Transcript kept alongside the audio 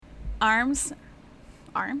Arms?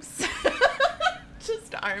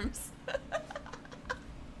 Just arms.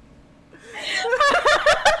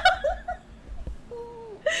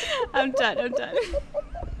 I'm done.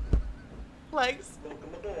 Legs.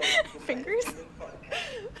 Fingers?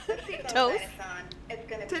 Toes?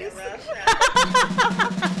 Titties.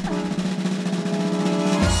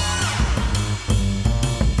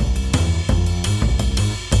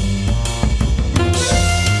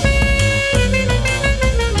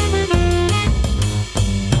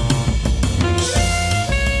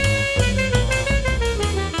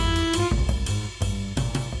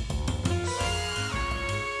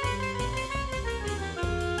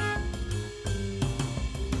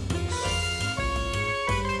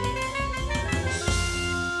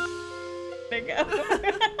 There you go.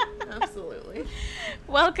 Absolutely.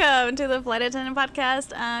 Welcome to the Flight Attendant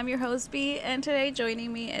Podcast. I'm your host, B, and today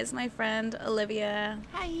joining me is my friend, Olivia.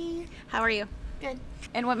 Hi. How are you? Good.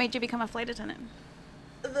 And what made you become a flight attendant?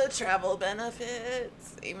 The travel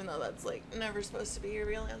benefits, even though that's like never supposed to be your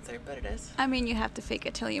real answer, but it is. I mean, you have to fake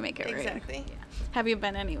it till you make it, right? Exactly. Yeah. Have you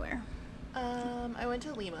been anywhere? I went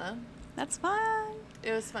to Lima. That's fun.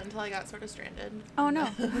 It was fun until I got sort of stranded. Oh, no.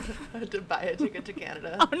 I had to buy a ticket to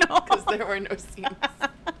Canada. Oh, no. Because there were no seats.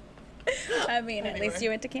 I mean, at least you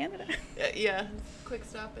went to Canada. Yeah. Quick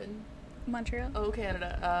stop in Montreal?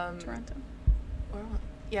 Canada. Toronto.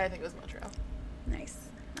 Yeah, I think it was Montreal. Nice.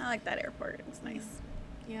 I like that airport. It's nice.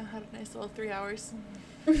 Yeah, had a nice little 3 hours.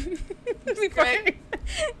 Before great.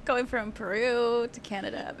 going from Peru to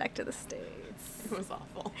Canada back to the States. It was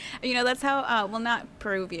awful. You know, that's how, well, not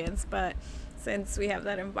Peruvians, but since we have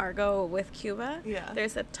that embargo with Cuba, Yeah.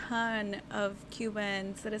 there's a ton of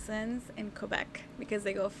Cuban citizens in Quebec because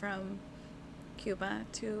they go from Cuba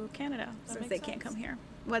to Canada That since makes they can't sense. come here.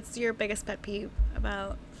 What's your biggest pet peeve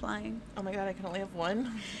about flying? Oh my god, I can only have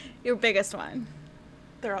one. Your biggest one.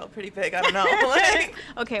 They're all pretty big. I don't know. Like,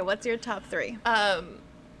 Okay, what's your top three?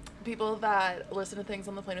 people that listen to things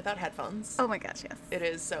on the plane without headphones. Oh my gosh, yes. It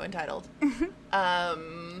is so entitled.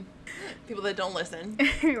 People that don't listen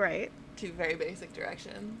Right. to very basic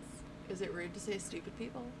directions. Is it rude to say stupid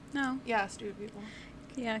people? No. Yeah, stupid people.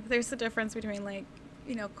 Yeah, there's a difference between, like,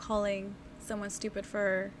 you know, calling someone stupid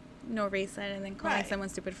for no reason and then calling Right. someone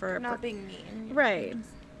stupid for Not being mean. right.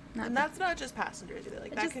 Not And that's not just passengers either.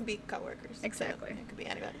 Like, It that just- can be coworkers. too. Exactly. It could be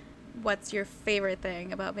anybody. What's your favorite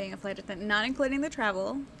thing about being a flight attendant? Not including the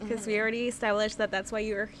travel, because we already established that that's why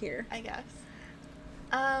you're here. I guess.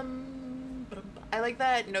 I like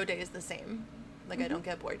that no day is the same. Like, I don't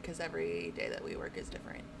get bored because every day that we work is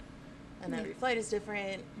different. And every flight is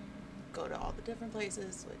different. Go to all the different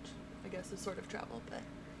places, which I guess is sort of travel, but...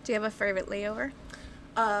 Do you have a favorite layover?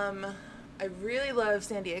 I really love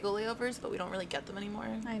San Diego layovers, but we don't really get them anymore.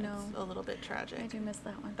 I know. It's a little bit tragic. I do miss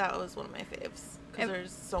that one. That was one of my faves because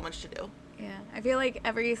there's so much to do. Yeah, I feel like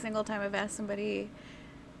every single time I've asked somebody,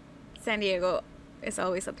 San Diego is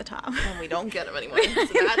always at the top. And we don't get them anymore, so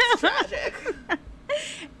that's tragic.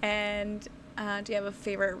 And do you have a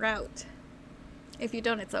favorite route? If you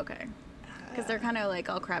don't, it's okay. Because they're kind of like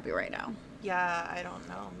all crappy right now. Yeah, I don't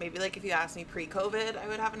know. Maybe like if you asked me pre-COVID, I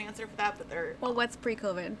would have an answer for that, but they're... Well, what's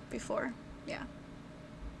pre-COVID before? Yeah.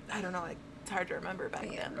 I don't know. Like, it's hard to remember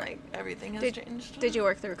back Yeah, then. right. Like, everything has changed. Did you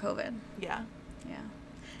work through COVID? Yeah. Yeah.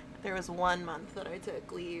 There was 1 month that I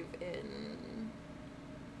took leave in...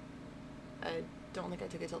 I don't think I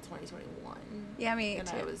took it till 2021. Yeah, me and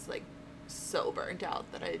too. I was like so burnt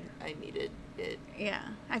out that I needed it. Yeah.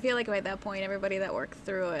 I feel like by that point, everybody that worked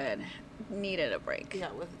through it needed a break. Yeah,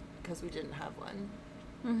 because we didn't have one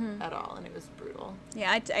at all, and it was brutal.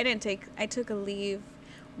 Yeah, I took a leave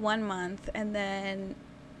 1 month, and then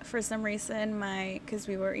for some reason because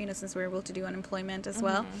we were, since we were able to do unemployment as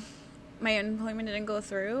well, my unemployment didn't go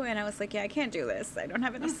through, and I was like, yeah, I can't do this. I don't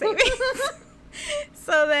have enough savings.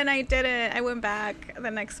 So then I did it. I went back the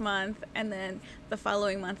next month, and then the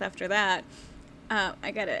following month after that,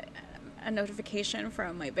 I got a notification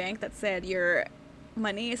from my bank that said your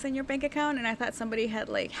money is in your bank account, and I thought somebody had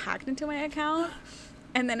like hacked into my account.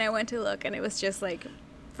 And then I went to look, and it was just like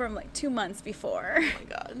from like 2 months before. Oh my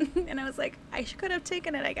god. And I was like, I could have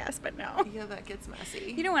taken it, I guess, but no. Yeah, that gets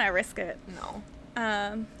messy. You don't want to risk it. No.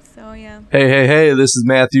 So yeah. Hey, this is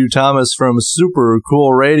Matthew Thomas from Super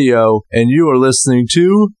Cool Radio, and you are listening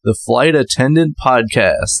to the Flight Attendant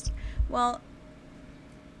Podcast. Well,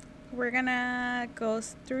 we're gonna go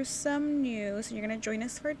through some news, and you're gonna join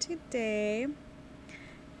us for today.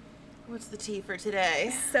 What's the tea for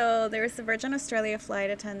today? So there was a Virgin Australia flight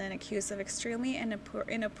attendant accused of extremely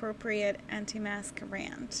inappropriate anti-mask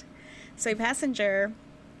rant. So a passenger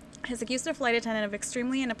has accused a flight attendant of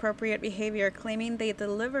extremely inappropriate behavior, claiming they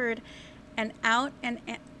delivered an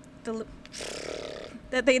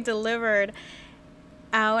delivered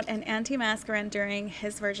out an anti-mask rant during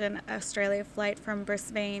his Virgin Australia flight from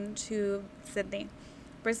Brisbane to Sydney.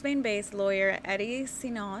 Brisbane-based lawyer Eddie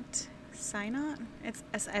Synot, it's Synot,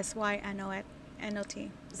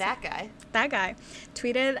 That guy. that guy,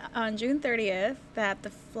 tweeted on June 30th that the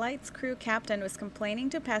flight's crew captain was complaining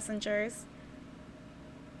to passengers.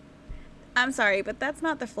 I'm sorry, but that's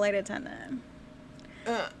not the flight attendant.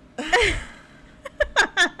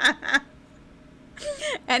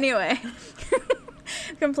 Anyway,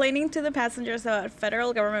 complaining to the passengers about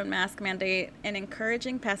federal government mask mandate and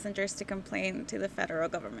encouraging passengers to complain to the federal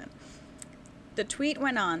government. The tweet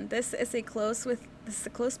went on, this is a close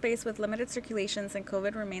space with limited circulations and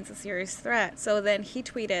COVID remains a serious threat. So then he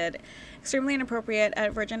tweeted, extremely inappropriate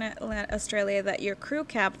at Virgin Australia that your crew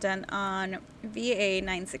captain on VA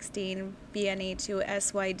 916 BNE to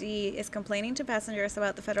SYD is complaining to passengers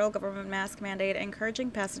about the federal government mask mandate, encouraging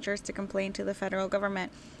passengers to complain to the federal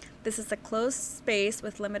government. This is a closed space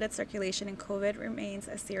with limited circulation and COVID remains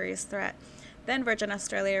a serious threat. Then Virgin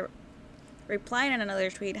Australia replied in another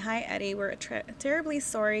tweet, hi Eddie, we're terribly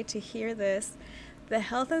sorry to hear this. The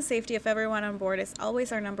health and safety of everyone on board is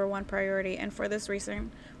always our number one priority, and for this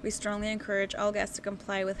reason, we strongly encourage all guests to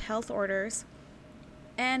comply with health orders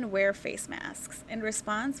and wear face masks. In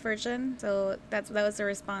response, Virgin, so that was the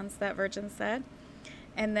response that Virgin said.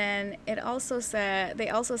 And then they also said,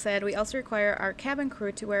 we also require our cabin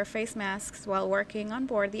crew to wear face masks while working on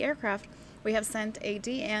board the aircraft. We have sent a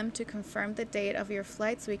DM to confirm the date of your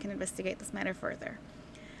flight so we can investigate this matter further.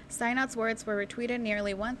 Synot's words were retweeted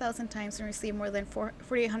nearly 1,000 times and received more than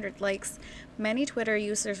 4,800 likes. Many Twitter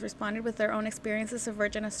users responded with their own experiences of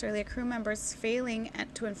Virgin Australia crew members failing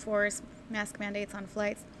to enforce mask mandates on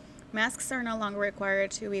flights. Masks are no longer required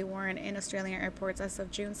to be worn in Australian airports as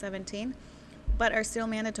of June 17, but are still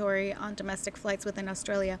mandatory on domestic flights within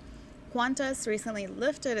Australia. Qantas recently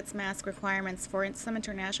lifted its mask requirements for some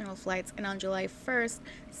international flights, and on July 1st,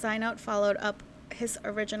 Synot followed up his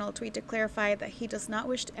original tweet to clarify that he does not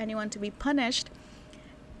wish anyone to be punished,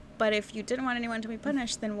 but if you didn't want anyone to be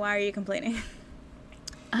punished, then why are you complaining?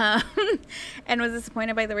 And was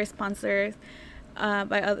disappointed by the responses,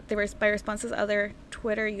 by responses other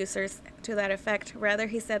Twitter users to that effect. Rather,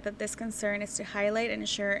 he said that this concern is to highlight and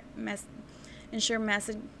ensure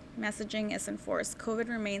messaging is enforced. COVID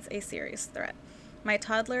remains a serious threat. My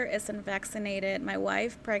toddler isn't vaccinated. My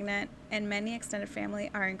wife, pregnant, and many extended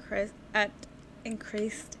family are at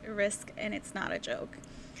increased risk, and it's not a joke.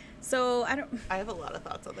 So I have a lot of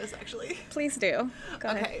thoughts on this, actually. Please do. Go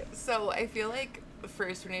ahead. Okay, so I feel like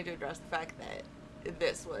first we need to address the fact that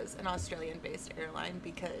this was an Australian-based airline,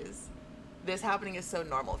 because this happening is so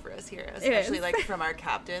normal for us here, especially like from our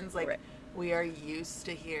captains. Like, right. We are used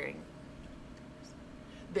to hearing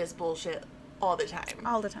this bullshit all the time.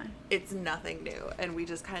 All the time. It's nothing new, and we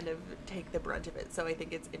just kind of take the brunt of it. So I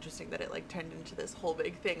think it's interesting that it like turned into this whole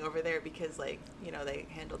big thing over there, because like, you know, they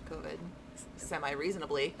handled COVID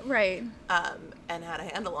semi-reasonably. Right. And had a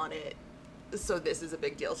handle on it. So this is a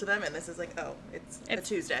big deal to them, and this is like, oh, it's a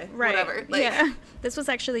Tuesday. Right. Whatever. Like, yeah. This was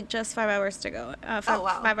actually just 5 hours to go.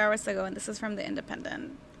 5 hours to go, and this is from The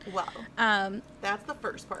Independent. Wow. That's the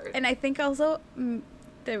first part. And I think also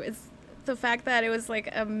there was the fact that it was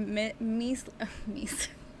like a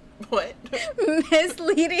what?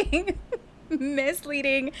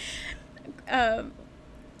 misleading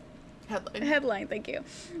headline, thank you,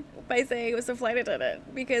 by saying it was a flight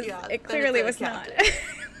attendant, because it clearly was not.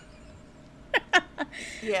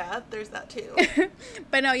 Yeah, there's that too.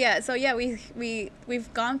 But no, yeah, so yeah,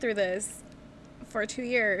 we've gone through this for 2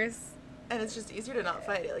 years. And it's just easier to not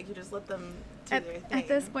fight it. Like, you just let them do their thing. At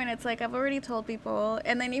this point, it's like, I've already told people.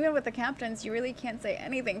 And then even with the captains, you really can't say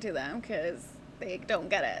anything to them because they don't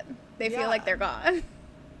get it. They feel like they're God.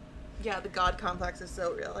 Yeah, the God complex is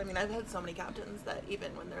so real. I mean, I've had so many captains that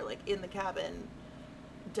even when they're, like, in the cabin,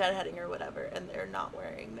 deadheading or whatever, and they're not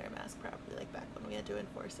wearing their mask properly, like back when we had to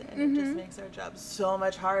enforce it. And it just makes our job so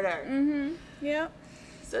much harder. Mm-hmm. Yeah.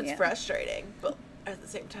 So it's frustrating. But at the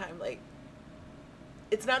same time, like,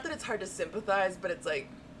 it's not that it's hard to sympathize, but it's like,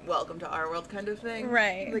 welcome to our world kind of thing.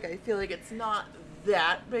 Right. Like, I feel like it's not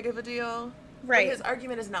that big of a deal. Right. But his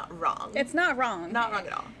argument is not wrong. It's not wrong. Not wrong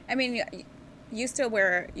at all. I mean, you still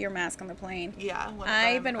wear your mask on the plane. Yeah.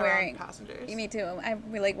 I've been wearing passengers. Me too. I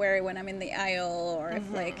like wear it when I'm in the aisle, or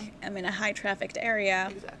if like I'm in a high trafficked area.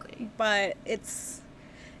 Exactly. But it's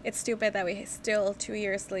stupid that we still 2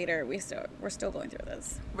 years later we're still going through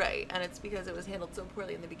this. Right, and it's because it was handled so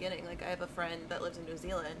poorly in the beginning. Like, I have a friend that lives in New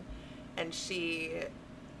Zealand, and she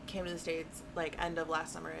came to the States like end of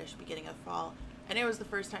last summer-ish, beginning of fall, and it was the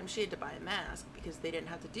first time she had to buy a mask because they didn't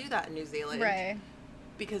have to do that in New Zealand. Right.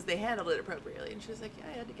 because they handled it appropriately. And she was like, yeah,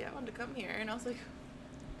 I had to get one to come here. And I was like,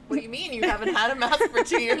 what do you mean you haven't had a mask for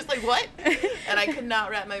 2 years? Like, what? And I could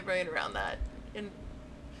not wrap my brain around that. And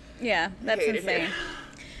yeah, that's insane. It.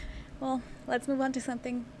 Well, let's move on to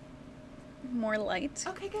something more light.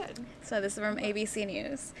 Okay, good. So this is from ABC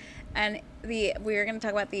News. And we're going to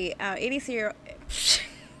talk about the 86-year-old...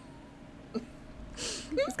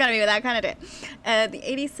 It's got to be that kind of day. The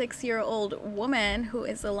 86-year-old woman who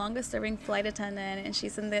is the longest-serving flight attendant, and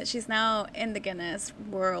she's now in the Guinness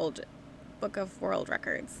Book of World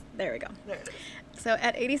Records. There we go. There it is. So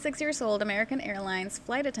at 86 years old, American Airlines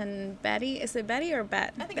flight attendant Betty, is it Betty or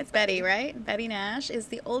Bet? I think it's Betty, right? Betty Nash is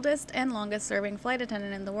the oldest and longest-serving flight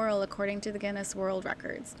attendant in the world, according to the Guinness World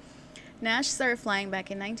Records. Nash started flying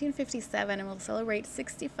back in 1957 and will celebrate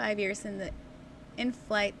 65 years in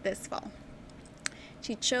flight this fall.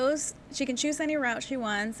 She can choose any route she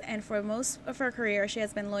wants, and for most of her career, she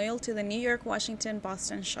has been loyal to the New York, Washington,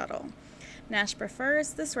 Boston shuttle. Nash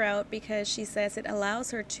prefers this route because she says it allows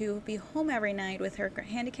her to be home every night with her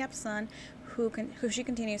handicapped son, who she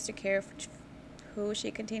continues to care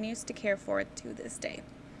for to this day.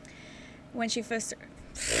 When she first,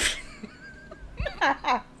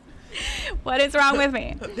 what is wrong with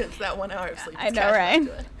me? It's that 1 hour of sleep. I know, right?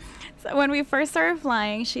 So when we first started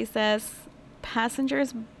flying, she says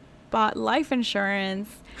passengers bought life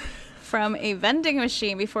insurance from a vending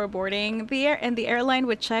machine before boarding and the airline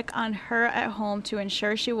would check on her at home to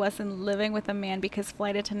ensure she wasn't living with a man because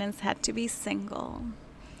flight attendants had to be single.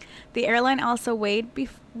 The airline also weighed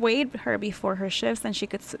her before her shifts,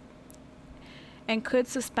 and could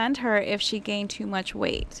suspend her if she gained too much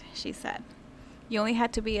weight, she said. You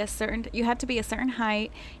had to be a certain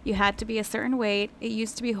height, you had to be a certain weight. It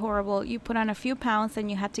used to be horrible. You put on a few pounds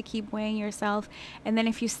and you had to keep weighing yourself, and then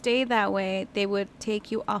if you stayed that way, they would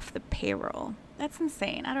take you off the payroll. That's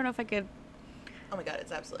insane. I don't know if I could. Oh my god,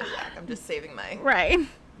 it's absolutely whack. I'm just saving my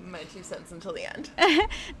 2 cents until the end.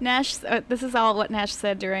 Nash, this is all what Nash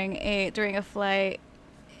said during a flight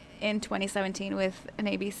in 2017 with an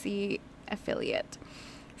ABC affiliate.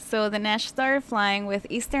 So the Nash started flying with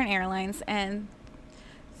Eastern Airlines and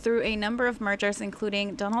through a number of mergers,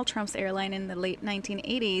 including Donald Trump's airline in the late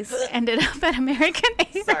 1980s, ended up at American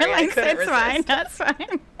Airlines. That's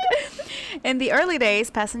fine. In the early days,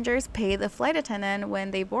 passengers paid the flight attendant when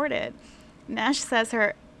they boarded. Nash says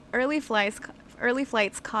her early flights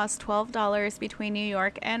cost $12 between New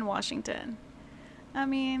York and Washington. I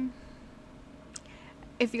mean,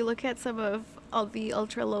 if you look at some of all the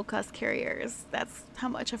ultra low-cost carriers, that's how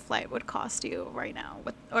much a flight would cost you right now,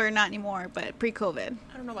 or not anymore, but pre-COVID.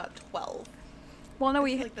 I don't know about 12. Well, no,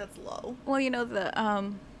 I feel like that's low. Well,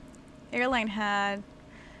 the airline had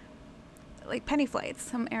like penny flights.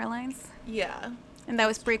 Some airlines. Yeah. And that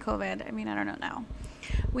was pre-COVID. I mean, I don't know now.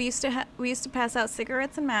 We used to pass out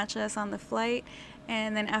cigarettes and matches on the flight,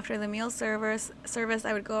 and then after the meal service,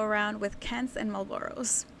 I would go around with Kents and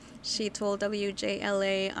Marlboros. She told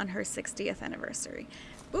WJLA on her 60th anniversary.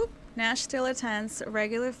 Nash still attends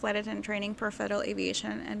regular flight attendant training per Federal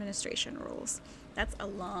Aviation Administration rules. That's a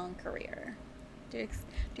long career. Do you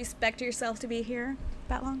expect yourself to be here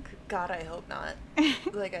that long? God, I hope not.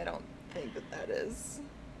 Like, I don't think that is.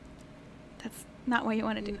 That's not what you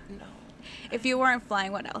want to do. No. If you weren't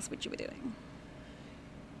flying, what else would you be doing?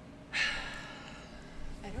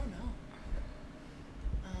 I don't know.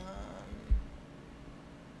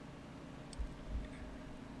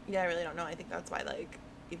 Yeah, I really don't know. I think that's why, like,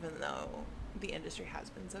 even though the industry has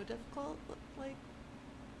been so difficult, like,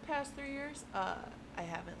 past 3 years, I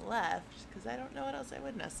haven't left because I don't know what else I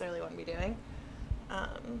would necessarily want to be doing.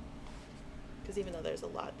 Because even though there's a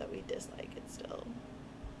lot that we dislike, it's still,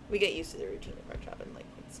 we get used to the routine of our job and, like,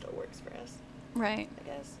 it still works for us. Right. I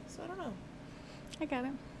guess. So I don't know. I got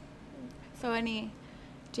it. So do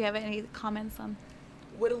you have any comments on?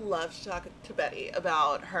 Would love to talk to Betty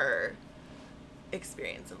about her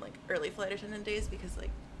experience in, like, early flight attendant days, because, like,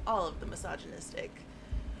 all of the misogynistic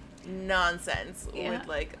nonsense would,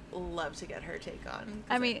 like, love to get her take on.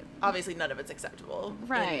 I mean, obviously none of it's acceptable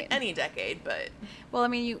in any decade, but well, I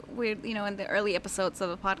mean, in the early episodes of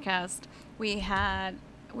the podcast, we had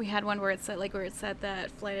one where it said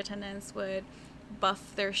that flight attendants would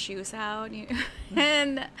buff their shoes out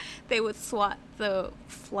and they would swat the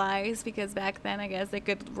flies because back then I guess they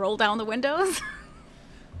could roll down the windows.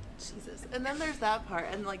 Jesus. And then there's that part,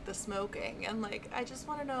 and, like, the smoking, and, like, I just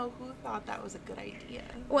want to know who thought that was a good idea.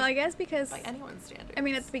 Well, I guess because by anyone's standards. I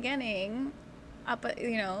mean, at the beginning, they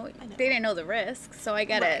didn't know the risks, so I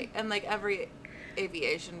get it. And, like, every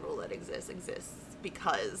aviation rule that exists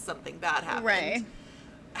because something bad happened. Right.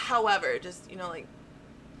 However, just, like,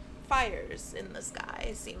 fires in the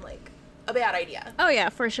sky seem like a bad idea. Oh, yeah,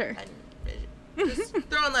 for sure. And just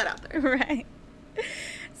throwing that out there. Right.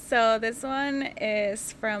 So this one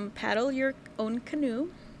is from Paddle Your Own Canoe,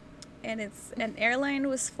 and it's an airline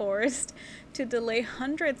was forced to delay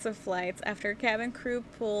hundreds of flights after cabin crew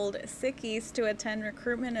pulled sickies to attend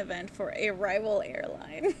recruitment event for a rival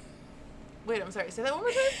airline. Wait, I'm sorry. Say that one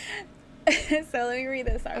more time? So let me read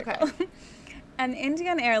this article. Okay. An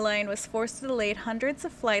Indian airline was forced to delay hundreds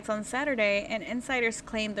of flights on Saturday, and insiders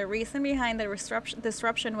claim the reason behind the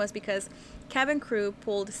disruption was because cabin crew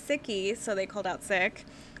pulled sickies, so they called out sick,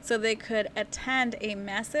 so they could attend a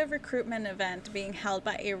massive recruitment event being held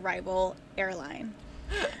by a rival airline.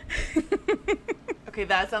 Okay,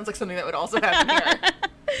 that sounds like something that would also happen here.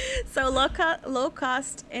 So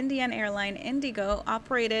low-cost Indian airline Indigo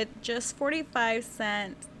operated just 45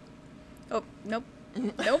 cents. Oh, nope.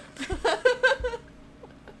 Nope.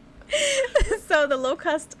 So the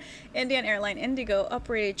low-cost Indian airline Indigo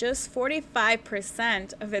operated just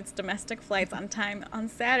 45% of its domestic flights on time on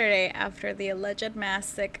Saturday after the alleged mass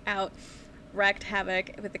sick out wreaked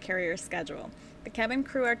havoc with the carrier's schedule. The cabin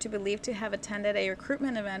crew are to believed to have attended a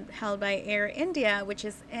recruitment event held by Air India, which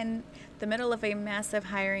is in the middle of a massive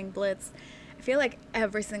hiring blitz. I feel like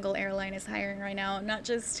every single airline is hiring right now, not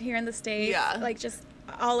just here in the States, like just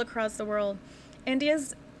all across the world.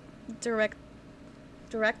 India's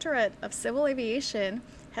Directorate of Civil Aviation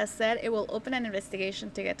has said it will open an investigation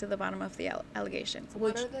to get to the bottom of the allegations.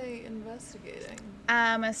 What are they investigating?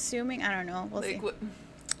 I'm assuming, I don't know. We'll see.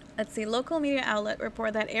 Let's see. Local media outlet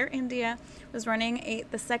report that Air India was running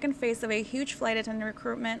the second phase of a huge flight attendant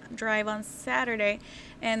recruitment drive on Saturday,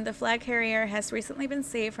 and the flag carrier has recently been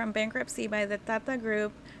saved from bankruptcy by the Tata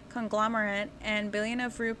Group conglomerate, and billions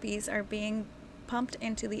of rupees are being pumped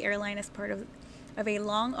into the airline as part of a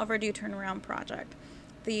long overdue turnaround project.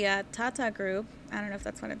 The Tata Group, I don't know if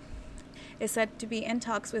that's what it is, said to be in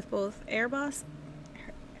talks with both Airbus,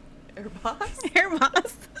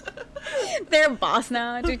 their boss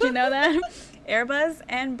now, did you know that? Airbus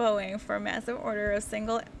and Boeing for a massive order of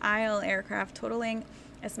single-aisle aircraft totaling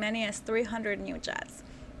as many as 300 new jets.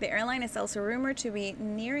 The airline is also rumored to be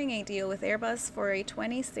nearing a deal with Airbus for a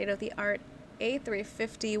 20 state-of-the-art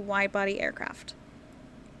A350 wide-body aircraft.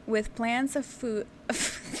 With plans afoot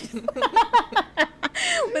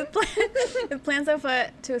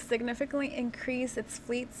to significantly increase its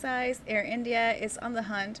fleet size, Air India is on the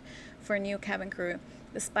hunt for new cabin crew.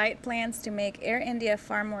 Despite plans to make Air India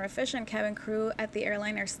far more efficient, cabin crew at the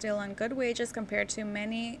airline are still on good wages compared to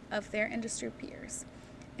many of their industry peers.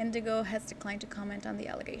 Indigo has declined to comment on the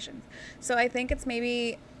allegations. So I think it's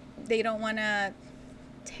maybe they don't want to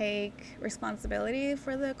take responsibility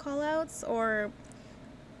for the call-outs, or...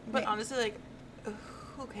 But honestly, like,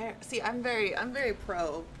 who cares? See, I'm very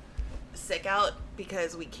pro sick out,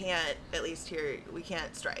 because we can't, at least here, we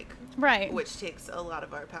can't strike. Right. Which takes a lot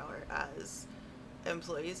of our power as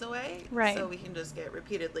employees away. Right. So we can just get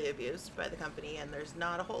repeatedly abused by the company, and there's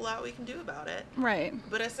not a whole lot we can do about it. Right.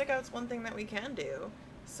 But a sick out's one thing that we can do.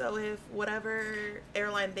 So if whatever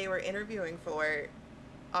airline they were interviewing for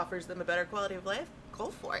offers them a better quality of life, go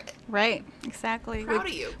for it. Right. Exactly. Proud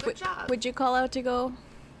of you. Good job. Would you call out to go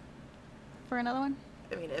for another one?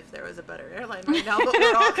 I mean, if there was a better airline right now, but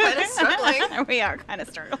we're all kind of struggling. We are kind of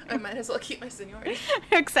struggling. I might as well keep my seniority.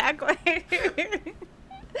 Exactly.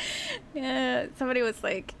 Yeah, somebody was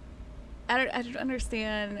like, I don't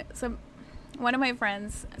understand. One of my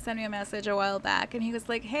friends sent me a message a while back, and he was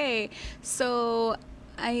like, hey, so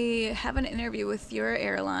I have an interview with your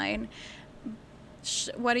airline.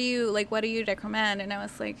 What do you recommend? And I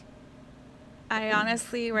was like, I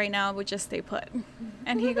honestly right now would just stay put.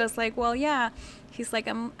 And he goes like, well, yeah. He's like,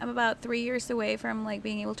 I'm about 3 years away from like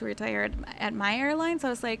being able to retire at my airline. So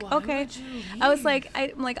I was like, okay. I was like,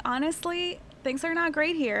 I'm like, honestly, things are not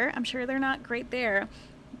great here. I'm sure they're not great there.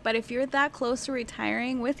 But if you're that close to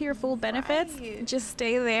retiring with your full benefits, just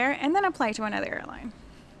stay there and then apply to another airline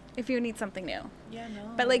if you need something new. Yeah,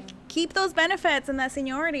 no. But like, keep those benefits and that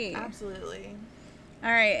seniority. Absolutely.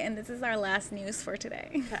 All right, and this is our last news for today.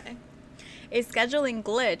 Okay. A scheduling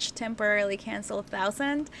glitch temporarily canceled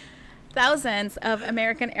thousands of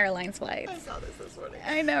American Airlines flights. I saw this morning.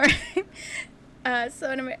 I know, right?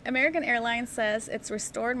 So American Airlines says it's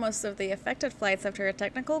restored most of the affected flights after a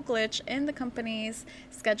technical glitch in the company's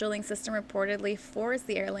scheduling system reportedly forced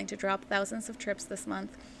the airline to drop thousands of trips this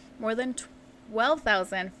month. More than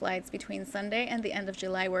 12,000 flights between Sunday and the end of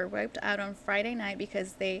July were wiped out on Friday night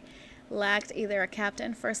because they lacked either a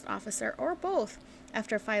captain, first officer, or both.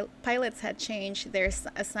 After pilots had changed their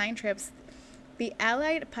assigned trips, the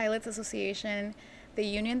Allied Pilots Association, the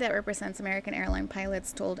union that represents American airline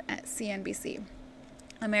pilots, told CNBC.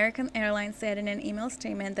 American Airlines said in an email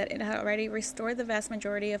statement that it had already restored the vast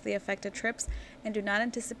majority of the affected trips and do not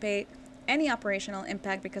anticipate any operational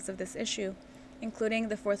impact because of this issue, including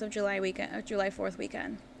the 4th of July weekend, July 4th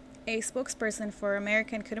weekend. A spokesperson for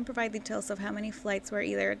American couldn't provide details of how many flights were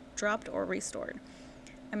either dropped or restored.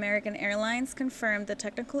 American Airlines confirmed the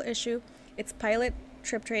technical issue. Its pilot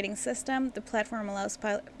trip trading system, the platform allows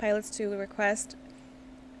pilots to request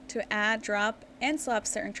to add, drop, and swap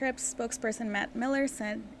certain trips, spokesperson Matt Miller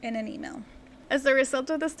said in an email. As a result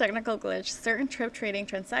of this technical glitch, certain trip trading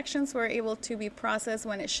transactions were able to be processed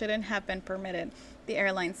when it shouldn't have been permitted, the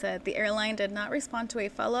airline said. The airline did not respond to a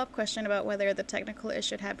follow-up question about whether the technical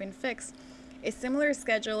issue had been fixed. A similar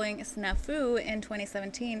scheduling snafu in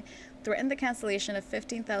 2017 threatened the cancellation of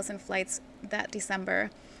 15,000 flights that December.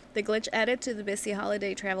 The glitch added to the busy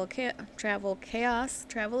holiday travel chaos.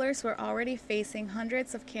 Travelers were already facing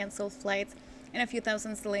hundreds of canceled flights and a few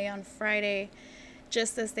thousands delayed on Friday,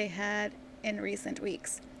 just as they had in recent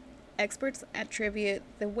weeks. Experts attribute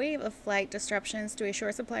the wave of flight disruptions to a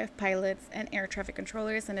short supply of pilots and air traffic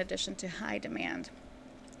controllers in addition to high demand.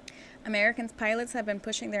 Americans pilots have been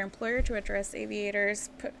pushing their employer to address aviators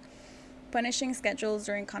punishing schedules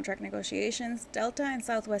during contract negotiations. Delta and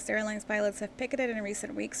Southwest Airlines pilots have picketed in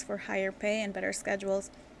recent weeks for higher pay and better schedules.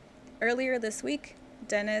 Earlier this week,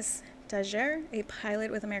 Dennis Tajer, a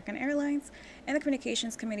pilot with American Airlines, and the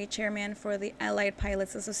Communications Committee chairman for the Allied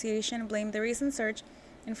Pilots Association, blamed the recent surge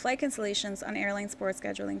in flight cancellations on airline sports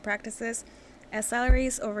scheduling practices as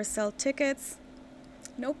salaries oversell tickets.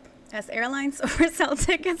 As airlines oversell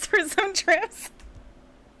tickets for some trips.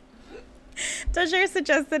 Tajer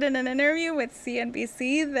suggested in an interview with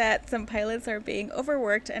CNBC that some pilots are being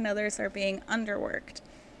overworked and others are being underworked.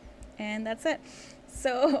 And that's it.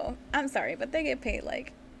 So, I'm sorry, but they get paid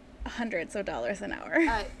like hundreds of dollars an hour.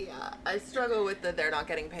 Yeah, I struggle with the they're not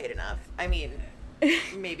getting paid enough. I mean,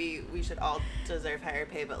 maybe we should all deserve higher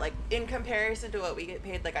pay, but like in comparison to what we get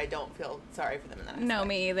paid, like I don't feel sorry for them in that aspect. No,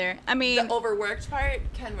 me either. I mean, the overworked part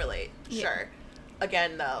can relate, yeah. Sure.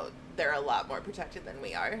 Again, though, they're a lot more protected than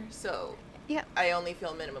we are, so yeah. I only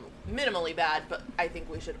feel minimally bad, but I think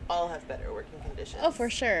we should all have better working conditions. Oh, for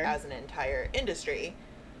sure. As an entire industry.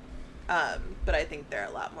 But I think they're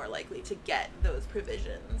a lot more likely to get those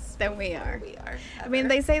provisions than we are. Ever. I mean,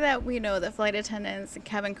 they say that we know that flight attendants and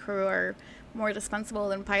cabin crew are more dispensable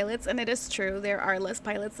than pilots, and it is true. There are less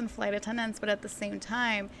pilots than flight attendants, but at the same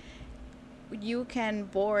time, you can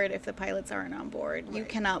board if the pilots aren't on board. Right. You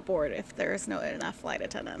cannot board if there's not enough flight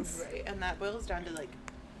attendants. Right, and that boils down to like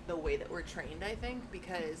the way that we're trained, I think,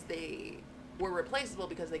 because they were replaceable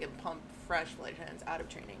because they can pump fresh flight attendants out of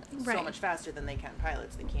training so much faster than they can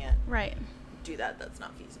pilots. They can't do that. That's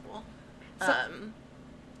not feasible. So,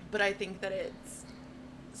 but I think that it's...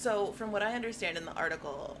 So from what I understand in the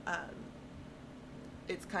article,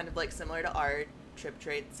 it's kind of like similar to our trip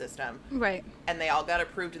trade system. Right. And they all got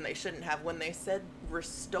approved and they shouldn't have. When they said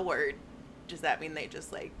restored, does that mean they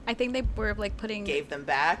just like... I think they were like gave them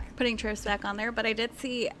back? Putting trips back on there. But I did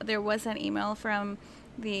see there was an email from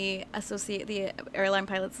the Airline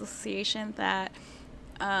Pilots Association that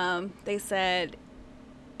they said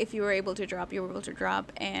if you were able to drop, you were able to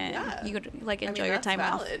drop, and you could like enjoy your time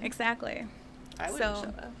off. Exactly. I wouldn't show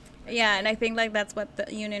up. Yeah, and I think like that's what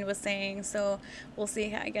the union was saying. So we'll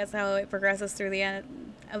see, I guess, how it progresses through the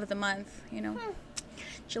end of the month. You know,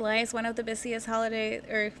 July is one of the busiest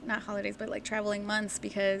not holidays, but like traveling months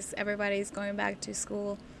because everybody's going back to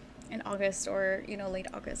school in August or late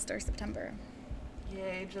August or September.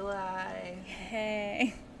 Yay, July.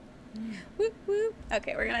 Hey. Whoop, whoop.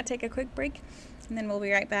 Okay, we're going to take a quick break, and then we'll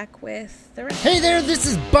be right back with the rest. Hey there, this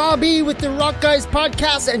is Bobby with the Rock Guys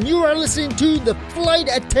Podcast, and you are listening to the Flight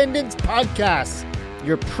Attendants Podcast.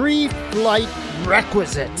 Your pre-flight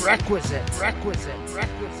requisite.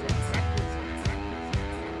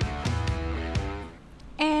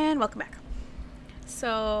 And welcome back.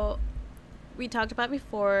 So, we talked about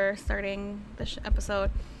before starting this episode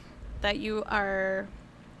that you are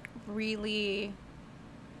really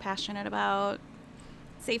passionate about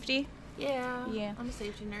safety. Yeah. I'm a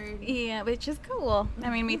safety nerd. Yeah, which is cool. I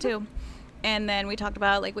mean, me too. And then we talked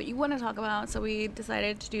about like what you want to talk about, so we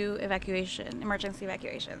decided to do emergency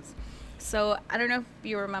evacuations. So I don't know if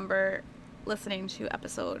you remember listening to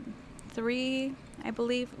episode 3, I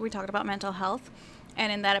believe. We talked about mental health,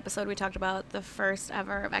 and in that episode we talked about the first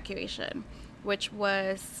ever evacuation, which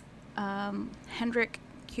was Hendrik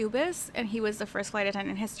Kubis, and he was the first flight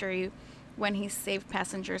attendant in history when he saved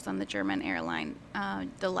passengers on the German airline,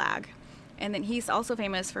 the LAG. And then he's also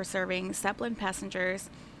famous for serving Zeppelin passengers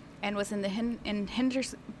and was in the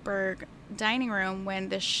Hindersburg dining room when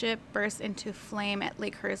the ship burst into flame at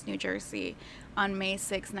Lakehurst, New Jersey on May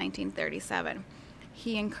 6, 1937.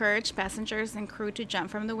 He encouraged passengers and crew to jump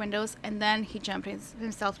from the windows, and then he jumped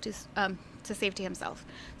himself to safety himself.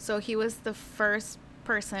 So he was the first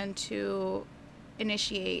person to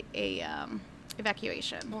initiate a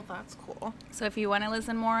evacuation. Well, that's cool. So if you want to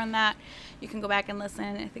listen more on that, you can go back and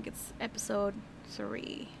listen. I think it's episode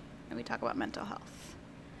 3, and we talk about mental health.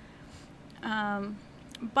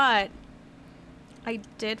 But I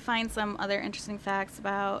did find some other interesting facts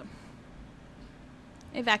about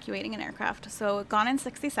evacuating an aircraft. So, Gone in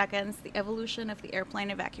 60 Seconds, the evolution of the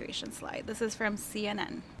airplane evacuation slide. This is from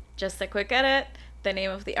CNN. Just a quick edit. The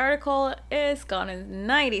name of the article is Gone in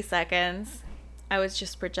 90 Seconds. I was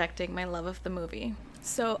just projecting my love of the movie.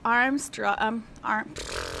 So,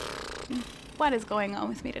 what is going on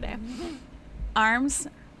with me today? Arms?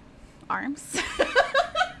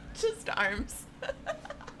 Just arms.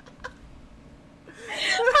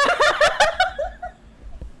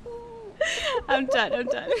 I'm done.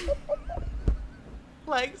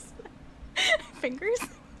 Legs. Fingers.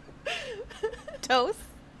 Toes.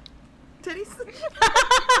 Titties.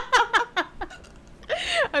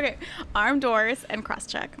 Okay. Arm doors and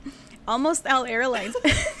cross-check. Almost all airlines.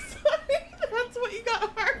 Sorry, that's what you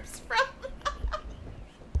got arms from.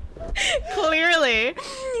 Clearly.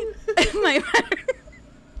 My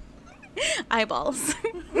eyeballs.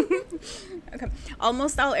 Okay.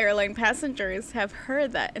 Almost all airline passengers have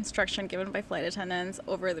heard that instruction given by flight attendants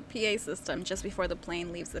over the PA system just before the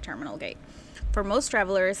plane leaves the terminal gate. For most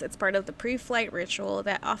travelers, it's part of the pre-flight ritual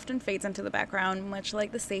that often fades into the background, much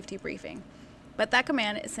like the safety briefing. But that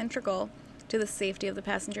command is integral to the safety of the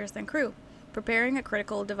passengers and crew, preparing a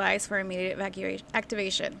critical device for immediate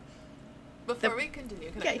activation. Before we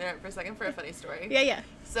continue, can I interrupt for a second for a funny story? Yeah.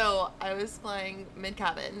 So I was flying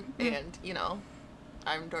mid-cabin, and,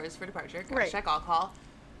 arm doors for departure, check all call,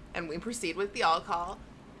 and we proceed with the all call,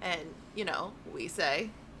 and, we say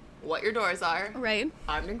what your doors are. Right.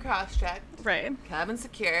 Armed and cross-checked. Right. Cabin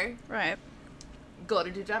secure. Right. Go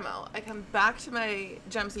to do demo. I come back to my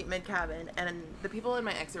jump seat mid-cabin, and the people in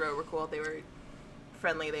my exit row were cool. They were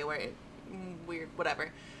friendly. They weren't weird,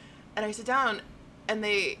 whatever. And I sit down, and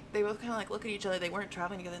they both kind of, look at each other. They weren't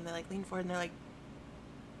traveling together, and they, lean forward, and they're like,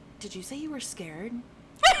 "Did you say you were scared?"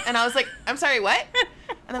 And I was like, "I'm sorry, what?"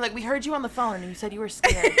 And they're like, "We heard you on the phone, and you said you were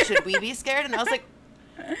scared. Should we be scared?" And I was like,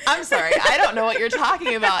 "I'm sorry, I don't know what you're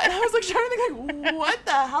talking about." And I was, trying to think, what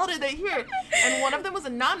the hell did they hear? And one of them was a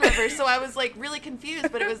non-member, so I was, really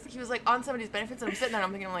confused. But he was, on somebody's benefits, and I'm sitting there,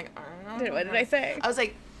 and I'm thinking, I don't know. What did I say? I was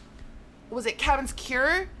like, was it cabin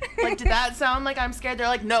secure? Did that sound like I'm scared? They're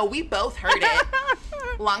like, no, we both heard it.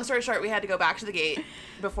 Long story short, we had to go back to the gate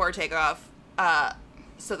before takeoff.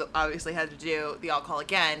 So that obviously had to do the all call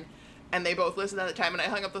again. And they both listened at the time, and I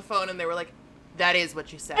hung up the phone, and they were like, "That is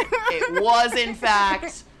what you said. It was, in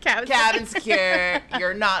fact, cabin secure.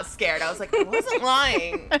 You're not scared." I was like, I wasn't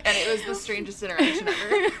lying. And it was the strangest interaction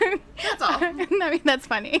ever. That's all. I mean, that's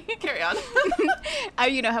funny. Carry on.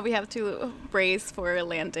 You know how we have to brace for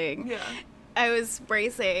landing. Yeah. I was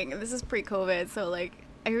bracing. This is pre-COVID, so,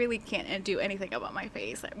 I really can't do anything about my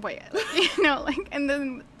face. And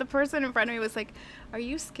then the person in front of me was like, "Are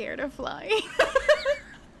you scared of flying?"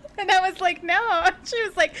 And I was like, "No." She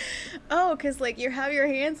was like, "Oh, because you have your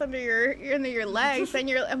hands under your legs, and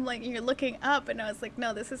you're looking up." And I was like,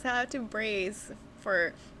 "No, this is how to brace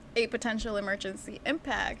for a potential emergency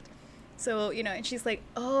impact." So, and she's like,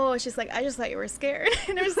 "Oh," she's like, "I just thought you were scared."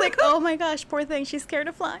 And I was like, "Oh my gosh, poor thing, she's scared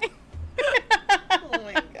of flying." Oh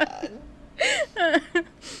my god.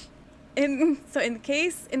 In the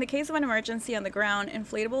case of an emergency on the ground,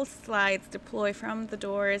 inflatable slides deploy from the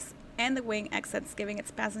doors and the wing exits, giving its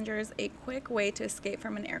passengers a quick way to escape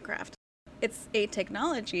from an aircraft. It's a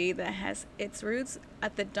technology that has its roots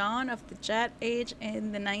at the dawn of the jet age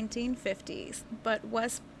in the 1950s, but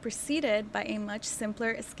was preceded by a much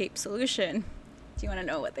simpler escape solution. Do you want to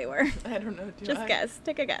know what they were? I don't know. Just guess.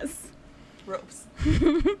 Take a guess. Ropes.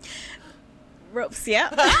 Ropes, yeah.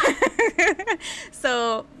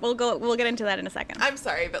 So we'll get into that in a second. I'm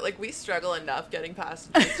sorry, but we struggle enough getting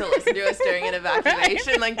passengers to listen to us during an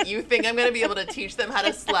evacuation. You think I'm gonna be able to teach them how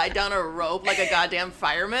to slide down a rope like a goddamn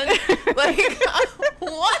fireman?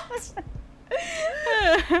 What?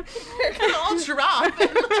 They're gonna all drop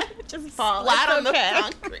and just fall. Flat on the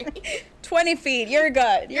concrete. 20 feet. You're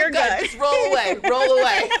good. You're good. Just roll away. Roll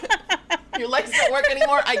away. Your legs don't work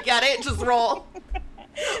anymore. I get it. Just roll.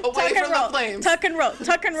 Away from the flames. Tuck and roll.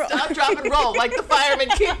 Stop, drop, and roll like the firemen.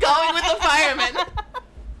 Keep going with the firemen.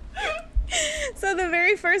 So the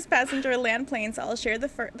very first passenger land planes all share the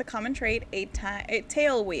common trait, a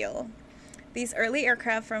tail wheel. These early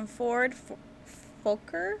aircraft from Ford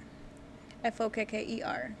Fokker,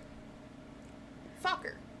 F-O-K-K-E-R.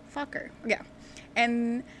 Fokker, yeah.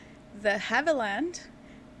 And the Havilland,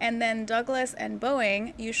 and then Douglas and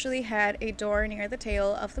Boeing usually had a door near the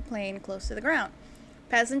tail of the plane close to the ground.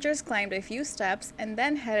 Passengers climbed a few steps and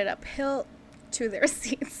then headed uphill to their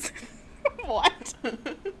seats. What? I'm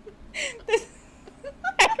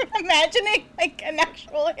imagining like an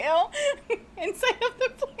actual hill inside of the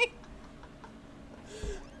plane.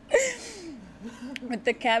 With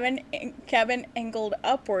the cabin angled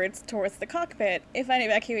upwards towards the cockpit. If an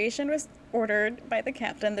evacuation was ordered by the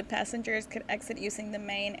captain, the passengers could exit using the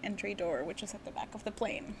main entry door, which is at the back of the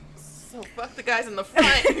plane. So fuck the guys in the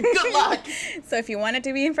front. Good luck. So if you wanted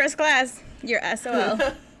to be in first class, you're SOL.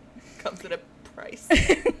 Comes at a price.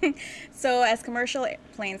 So as commercial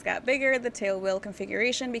planes got bigger, the tail wheel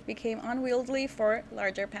configuration became unwieldy for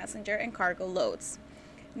larger passenger and cargo loads.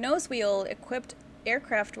 Nose wheel equipped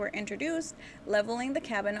aircraft were introduced, leveling the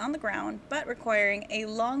cabin on the ground, but requiring a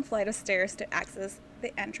long flight of stairs to access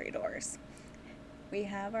the entry doors. We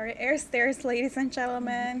have our air stairs, ladies and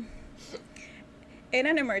gentlemen. In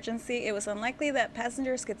an emergency, it was unlikely that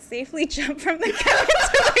passengers could safely jump from the cabin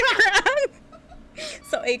to the ground.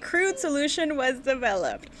 So a crude solution was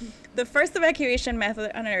developed. The first evacuation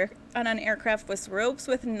method on an aircraft was ropes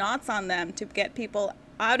with knots on them to get people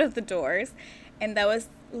out of the doors, and that was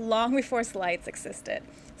long before slides existed,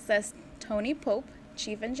 says Tony Pope,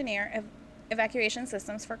 Chief Engineer of Evacuation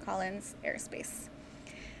Systems for Collins Aerospace.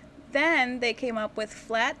 Then they came up with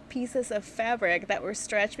flat pieces of fabric that were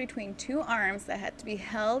stretched between two arms that had to be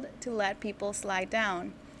held to let people slide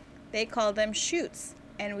down. They called them chutes,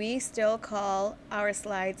 and we still call our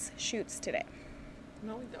slides chutes today.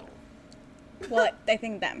 No, we don't. Well, I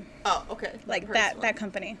think them. Oh, okay. Like that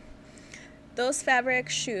company. Those fabric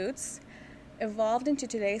chutes evolved into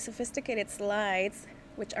today's sophisticated slides,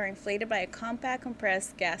 which are inflated by a compact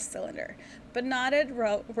compressed gas cylinder. But knotted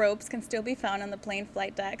ropes can still be found on the plane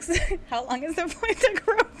flight decks. How long is the flight deck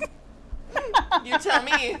rope? You tell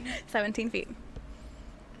me. 17 feet.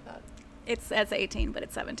 It says 18, but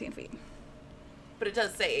it's 17 feet. But it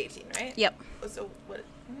does say 18, right? Yep. So what?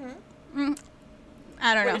 I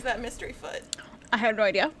don't know. Where's that mystery foot? I have no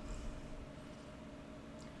idea.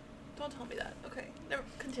 Don't tell me that. Okay. Never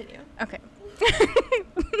continue. Okay.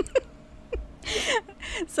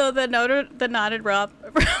 So the knotted rope.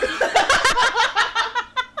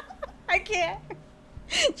 I can't.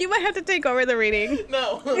 You might have to take over the reading.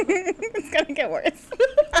 No. It's gonna get worse.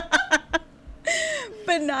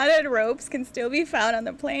 But knotted ropes can still be found on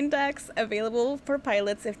the plane decks, available for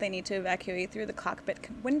pilots if they need to evacuate through the cockpit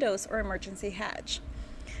windows or emergency hatch.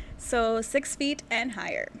 So 6 feet and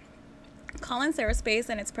higher. Collins Aerospace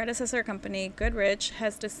and its predecessor company, Goodrich,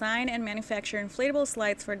 has designed and manufactured inflatable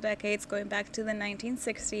slides for decades, going back to the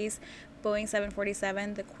 1960s, Boeing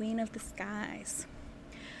 747, the queen of the skies.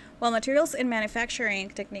 While materials and manufacturing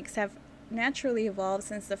techniques have naturally evolved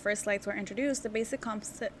since the first slides were introduced, the basic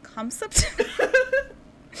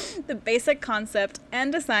the basic concept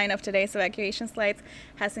and design of today's evacuation slides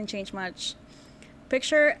hasn't changed much.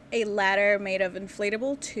 Picture a ladder made of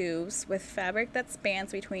inflatable tubes with fabric that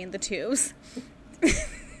spans between the tubes.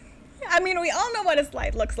 I mean, we all know what a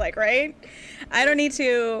slide looks like, right? I don't need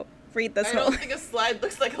to read this I don't think a slide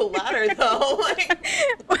looks like a ladder, though. Like,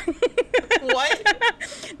 what?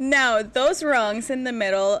 Now, those rungs in the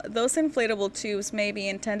middle, those inflatable tubes may be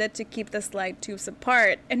intended to keep the slide tubes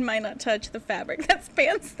apart and might not touch the fabric that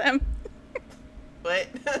spans them. What?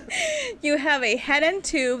 You have a head end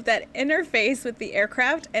tube that interface with the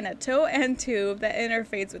aircraft and a toe end tube that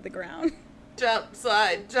interface with the ground. Jump,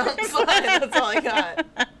 slide, that's all I got.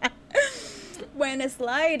 When a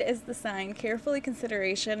slide is designed, carefully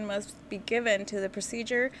consideration must be given to the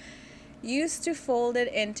procedure used to fold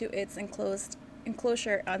it into its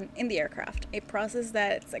enclosure in the aircraft, a process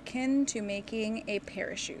that is akin to making a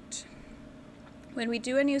parachute. When we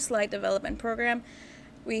do a new slide development program,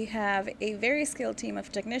 we have a very skilled team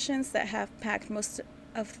of technicians that have packed most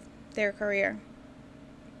of their career.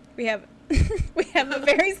 We have a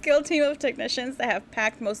very skilled team of technicians that have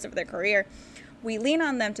packed most of their career. We lean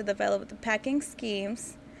on them to develop the packing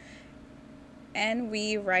schemes, and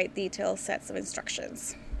we write detailed sets of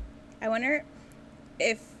instructions. I wonder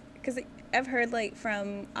if, because I've heard like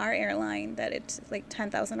from our airline that it's like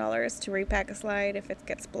 $10,000 to repack a slide if it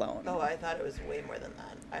gets blown. Oh, I thought it was way more than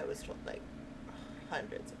that. I was told like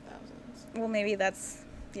hundreds of thousands. Well, maybe that's,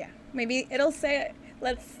 yeah. Maybe it'll say,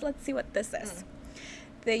 let's see what this says.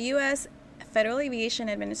 The U.S. Federal Aviation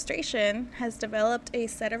Administration has developed a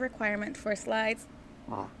set of requirements for slides,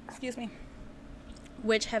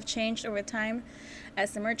 which have changed over time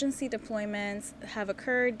as emergency deployments have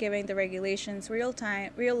occurred, giving the regulations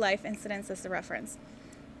real-life incidents as a reference.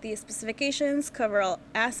 The specifications cover all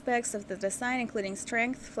aspects of the design, including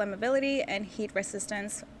strength, flammability, and heat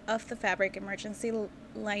resistance of the fabric, emergency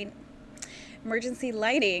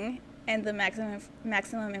lighting, and the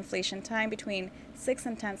maximum inflation time between 6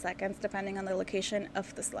 and 10 seconds, depending on the location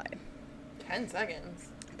of the slide. 10 seconds?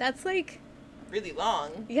 That's like... really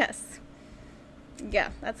long. Yes. Yeah,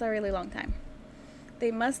 that's a really long time. They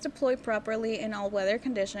must deploy properly in all weather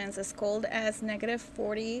conditions, as cold as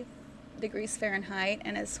 -40 degrees Fahrenheit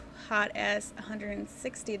and as hot as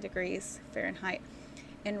 160 degrees Fahrenheit,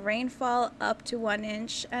 and rainfall up to 1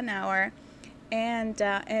 inch an hour, and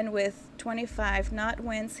with 25 knot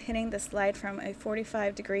winds hitting the slide from a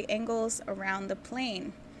 45-degree angles around the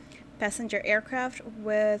plane. Passenger aircraft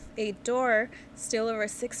with a door still over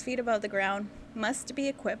 6 feet above the ground must be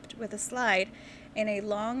equipped with a slide,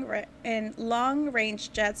 and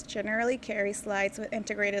long-range jets generally carry slides with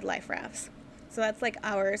integrated life rafts. So that's like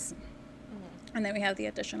ours. Mm-hmm. And then we have the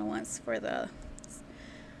additional ones for the...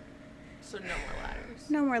 So no more ladders?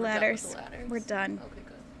 No more We're ladders. Done with the ladders. We're done. Okay,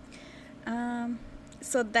 good.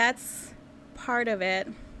 So that's part of it.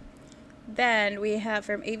 Then we have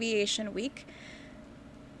from Aviation Week.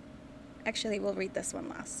 Actually, we'll read this one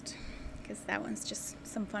last, because that one's just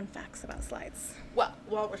some fun facts about slides. Well,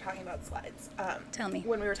 while we're talking about slides, tell me.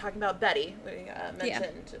 When we were talking about Betty, we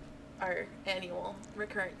mentioned our annual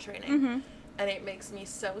recurrent training, mm-hmm. and it makes me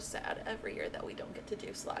so sad every year that we don't get to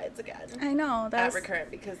do slides again. I know, that's... At recurrent,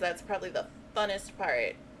 because that's probably the funnest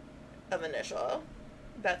part of initial.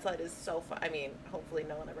 That slide is so fun. I mean, hopefully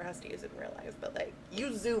no one ever has to use it in real life, but, like,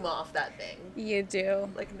 you zoom off that thing. You do.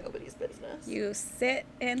 Like nobody's business. You sit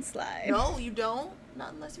and slide. No, you don't.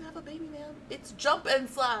 Not unless you have a baby, man. It's jump and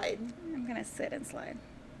slide. I'm gonna sit and slide.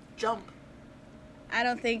 Jump. I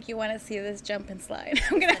don't think you want to see this jump and slide.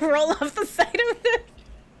 I'm gonna roll off the side of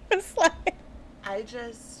the slide. I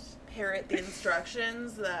just parrot the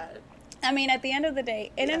instructions that... I mean, at the end of the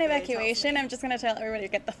day, in an evacuation, I'm just gonna tell everybody to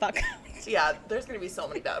get the fuck out. Yeah, there's gonna be so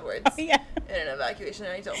many bad words Oh, yeah. in an evacuation,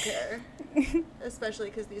 and I don't care.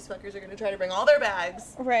 Especially because these fuckers are gonna try to bring all their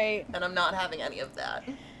bags. Right. And I'm not having any of that.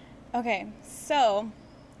 Okay, so,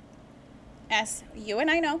 as you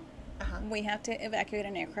and I know, we have to evacuate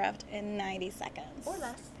an aircraft in 90 seconds. Or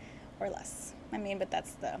less. Or less. I mean, but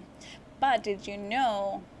that's the... But did you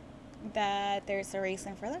know that there's a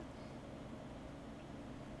reason for that?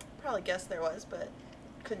 Probably guessed there was, but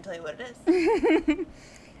couldn't tell you what it is.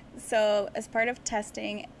 So, as part of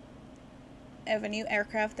testing of a new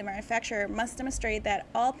aircraft, the manufacturer must demonstrate that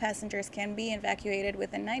all passengers can be evacuated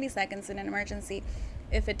within 90 seconds in an emergency.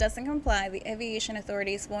 If it doesn't comply, the aviation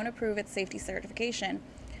authorities won't approve its safety certification.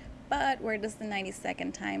 But where does the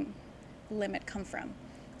 90-second time limit come from?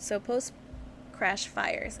 So, post-crash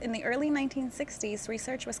fires. In the early 1960s,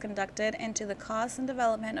 research was conducted into the cause and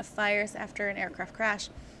development of fires after an aircraft crash.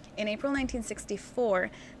 In April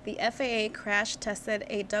 1964, the FAA crash tested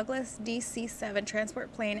a Douglas DC-7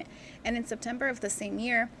 transport plane, and in September of the same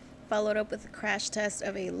year, followed up with a crash test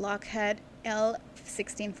of a Lockheed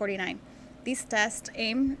L-1649. These tests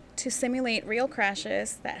aimed to simulate real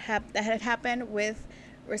crashes that had happened with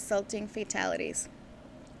resulting fatalities.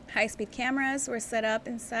 High-speed cameras were set up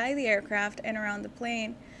inside the aircraft and around the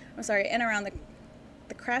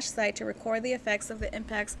crash site to record the effects of the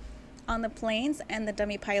impacts on the planes and the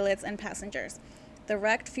dummy pilots and passengers. The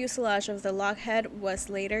wrecked fuselage of the Lockheed was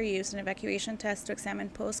later used in evacuation tests to examine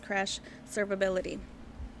post-crash survivability.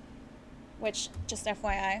 Which, just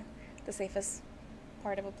FYI, the safest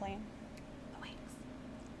part of a plane. The wings.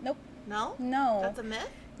 Nope. No? No. That's a myth?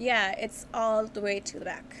 Yeah, it's all the way to the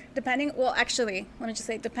back. Depending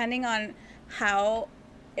on how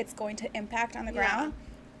it's going to impact on the ground,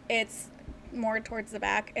 it's more towards the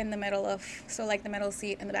back in the middle of, so like the middle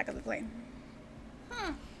seat in the back of the plane.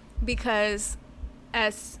 Because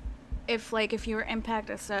if you were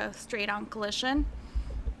impacted as a straight-on collision,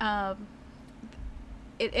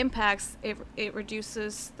 it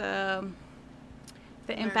reduces the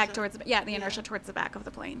impact towards the inertia towards the back of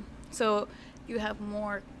the plane. So you have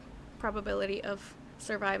more probability of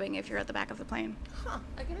surviving if you're at the back of the plane.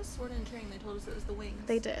 I could have sworn in training they told us it was the wings.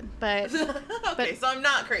 They did, but... Okay, so I'm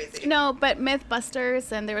not crazy. No, but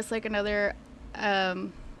Mythbusters, and there was like another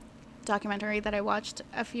documentary that I watched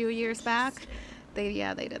a few years back. They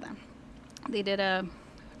did that. They did a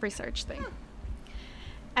research thing.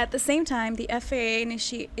 At the same time, the FAA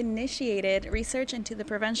initiated research into the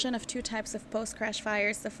prevention of two types of post-crash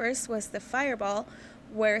fires. The first was the fireball,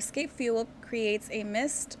 where escape fuel creates a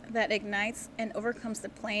mist that ignites and overcomes the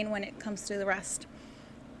plane when it comes to the rest.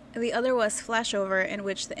 The other was flashover, in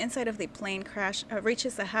which the inside of the plane crash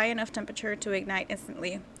reaches a high enough temperature to ignite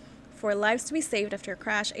instantly. For lives to be saved after a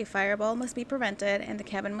crash, a fireball must be prevented and the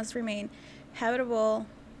cabin must remain habitable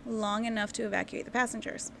long enough to evacuate the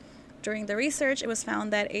passengers. During the research, it was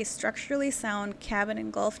found that a structurally sound cabin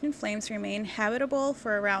engulfed in flames remained habitable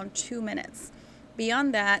for around 2 minutes.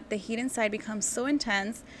 Beyond that, the heat inside becomes so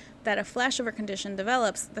intense that a flashover condition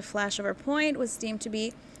develops. The flashover point was deemed to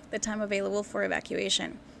be the time available for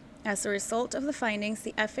evacuation. As a result of the findings,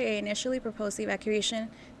 the FAA initially proposed the evacuation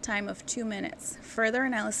time of 2 minutes. Further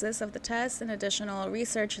analysis of the test and additional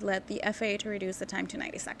research led the FAA to reduce the time to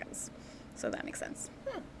 90 seconds. So that makes sense.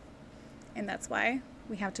 And that's why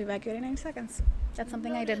we have to evacuate in 90 seconds. That's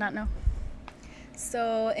something I did not know.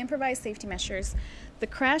 So, improvised safety measures. The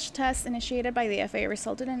crash test initiated by the FAA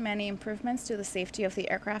resulted in many improvements to the safety of the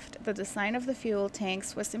aircraft. The design of the fuel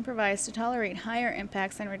tanks was improvised to tolerate higher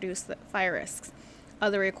impacts and reduce the fire risks.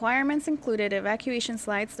 Other requirements included evacuation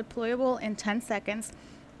slides deployable in 10 seconds,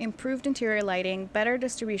 improved interior lighting, better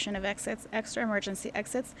distribution of exits, extra emergency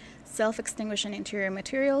exits, self-extinguishing interior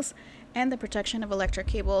materials, and the protection of electric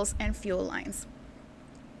cables and fuel lines.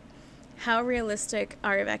 How realistic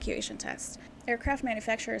are evacuation tests? Aircraft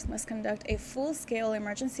manufacturers must conduct a full-scale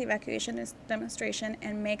emergency evacuation demonstration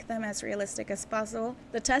and make them as realistic as possible.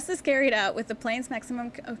 The test is carried out with the plane's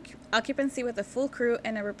maximum occupancy with a full crew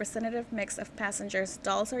and a representative mix of passengers.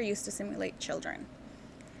 Dolls are used to simulate children.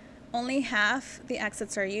 Only half the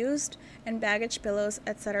exits are used, and baggage, pillows,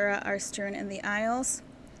 etc. are strewn in the aisles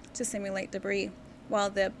to simulate debris. While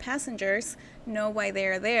the passengers know why they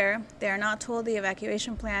are there, they are not told the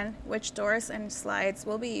evacuation plan, which doors and slides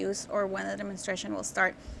will be used, or when the demonstration will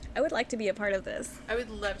start. I would like to be a part of this. I would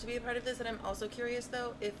love to be a part of this, and I'm also curious,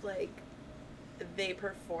 though, if, like, they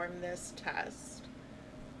perform this test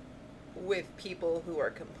with people who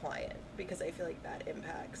are compliant, because I feel like that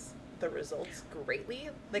impacts the results greatly.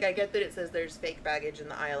 Like, I get that it says there's fake baggage in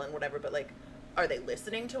the aisle and whatever, but, like, are they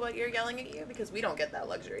listening to what you're yelling at you? Because we don't get that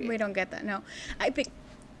luxury. We don't get that, no. I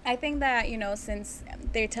think that, you know, since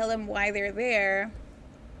they tell them why they're there,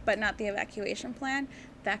 but not the evacuation plan,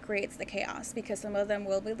 that creates the chaos, because some of them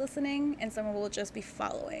will be listening and some will just be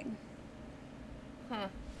following.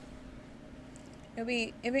 It'd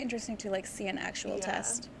be interesting to, like, see an actual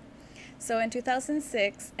test. So in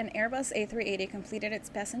 2006, an Airbus A380 completed its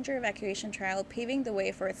passenger evacuation trial, paving the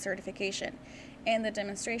way for its certification. In the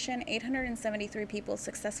demonstration, 873 people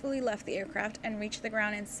successfully left the aircraft and reached the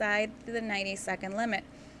ground inside the 90-second limit.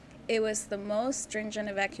 It was the most stringent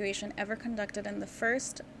evacuation ever conducted, and the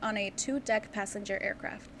first on a 2-deck passenger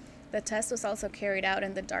aircraft. The test was also carried out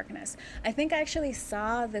in the darkness. I think I actually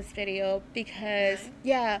saw this video because,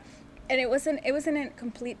 and it wasn't in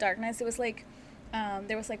complete darkness. It was like,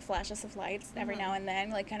 there was like flashes of lights every now and then,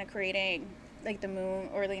 like kind of creating like the moon,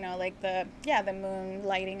 or, you know, like the moon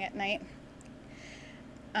lighting at night.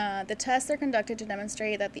 The tests are conducted to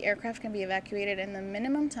demonstrate that the aircraft can be evacuated in the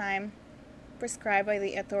minimum time prescribed by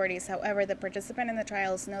the authorities. However, the participants in the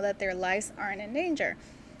trials know that their lives aren't in danger.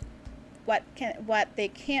 What they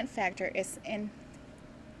can't factor is in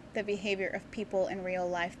the behavior of people in real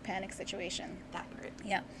life panic situation. That part.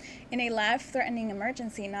 Yeah. In a life-threatening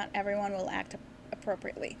emergency, not everyone will act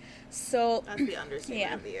appropriately. So that's the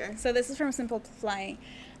understatement of the year. So this is from Simple Flying.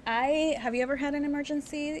 Have you ever had an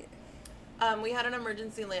emergency? We had an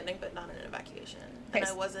emergency landing, but not an evacuation. And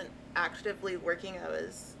I wasn't actively working. I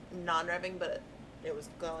was non-revving, but it was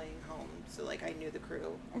going home. So, like, I knew the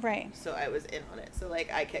crew. Right. So I was in on it. So,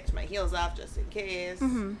 like, I kicked my heels off just in case.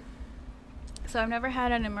 Mm-hmm. So I've never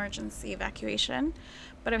had an emergency evacuation,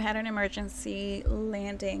 but I've had an emergency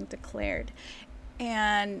landing declared.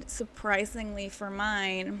 And surprisingly for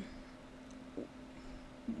mine,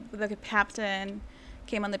 the captain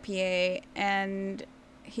came on the PA and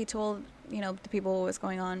he told, the people what was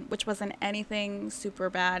going on, which wasn't anything super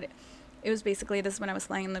bad. It was basically, this is when I was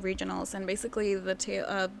flying in the regionals, and basically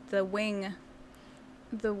the wing,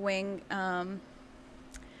 I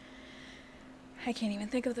can't even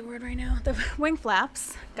think of the word right now. The wing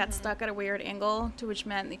flaps got stuck at a weird angle, to which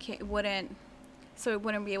meant it wouldn't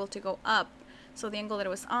be able to go up. So the angle that it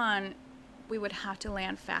was on, we would have to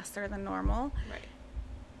land faster than normal. Right.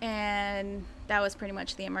 And that was pretty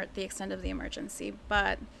much the extent of the emergency.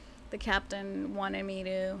 But the captain wanted me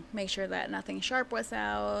to make sure that nothing sharp was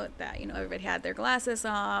out, that, everybody had their glasses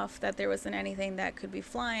off, that there wasn't anything that could be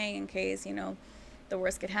flying in case, the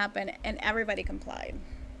worst could happen. And everybody complied.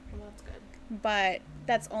 Well, that's good. But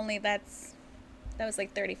that's that was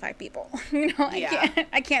like 35 people.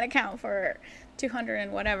 I can't account for 200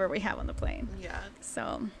 and whatever we have on the plane. Yeah.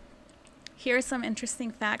 So here's some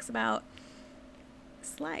interesting facts about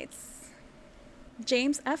slides.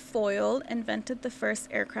 James F. Foyle invented the first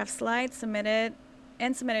aircraft slide, submitted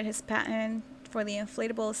his patent for the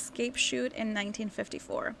inflatable escape chute in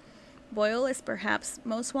 1954. Boyle is perhaps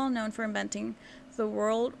most well known for inventing the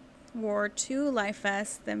World War II life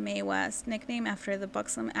vest, the Mae West, nicknamed after the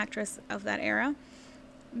buxom actress of that era.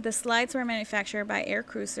 The slides were manufactured by Air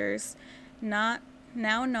Cruisers, now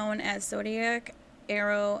known as Zodiac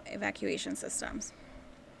Aero Evacuation Systems,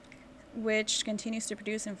 which continues to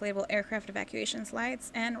produce inflatable aircraft evacuation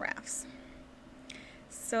slides and rafts.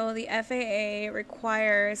 So the FAA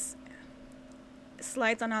requires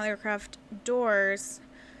slides on all aircraft doors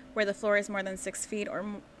where the floor is more than 6 feet or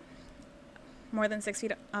more than 6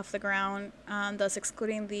 feet off the ground, thus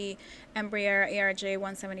excluding the Embraer ARJ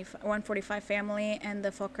 145 family and the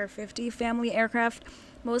Fokker 50 family aircraft.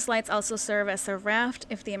 Most slides also serve as a raft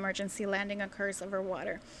if the emergency landing occurs over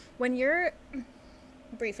water. When you're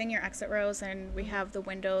briefing your exit rows and we have the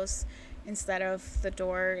windows instead of the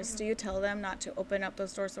doors, do you tell them not to open up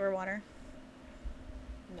those doors over water?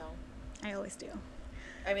 No. I always do.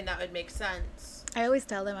 I mean, that would make sense. I always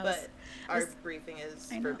tell them. But our briefing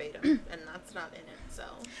is verbatim, and that's not in it, so.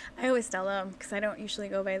 I always tell them, because I don't usually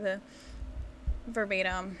go by the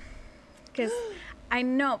verbatim. Because I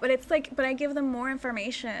know, but it's like, but I give them more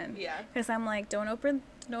information. Yeah. Because I'm like, don't open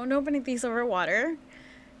these over water,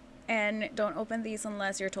 and don't open these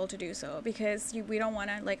unless you're told to do so, because we don't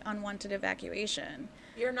want to, like, unwanted evacuation.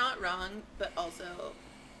 You're not wrong, but also,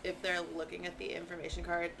 if they're looking at the information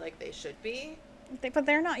card like they should be. But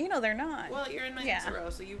they're not, they're not. Well, you're in my row,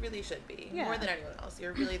 so you really should be. Yeah. More than anyone else.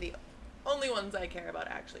 You're really the only ones I care about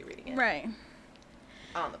actually reading it. Right.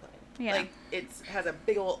 On the plane. Yeah. Like, it has a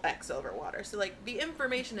big old X over water. So, like, the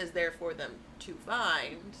information is there for them to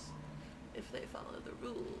find if they follow the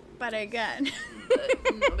rules. But again. But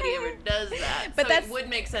nobody ever does that. But so it would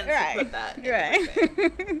make sense to put that in.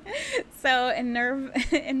 Right. So,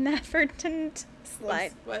 inadvertent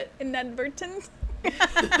slide. What? Inadvertent?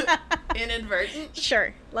 Inadvertent?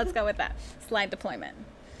 Sure, let's go with that. Slide deployment.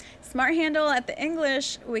 Smart handle at the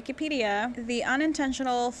English Wikipedia. The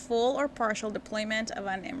unintentional full or partial deployment of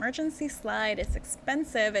an emergency slide is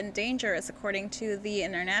expensive and dangerous, according to the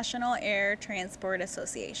International Air Transport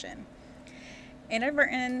Association.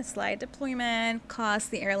 Inadvertent slide deployment costs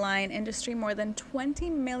the airline industry more than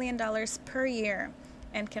 $20 million per year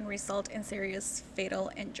and can result in serious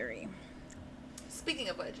fatal injury. Speaking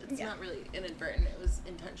of which, it's not really inadvertent, it was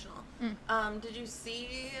intentional. Did you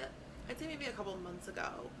see, I'd say maybe a couple of months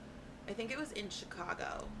ago, I think it was in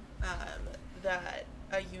Chicago, that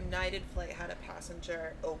a United flight had a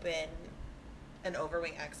passenger open an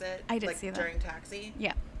overwing exit. I did see that. During taxi.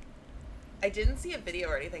 Yeah. I didn't see a video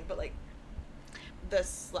or anything, but, like, the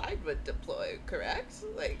slide would deploy, correct?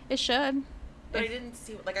 Like, it should. but I didn't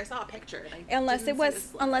see, like, I saw a picture and I Unless didn't it was see the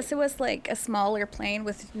slide. unless it was like a smaller plane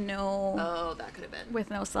with no Oh, that could have been. with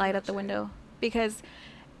no slide at the Sure. window, because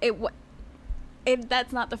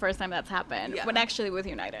that's not the first time that's happened. Yeah. But actually with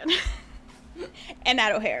United and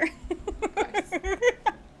at O'Hare. Of course.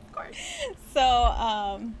 Of course.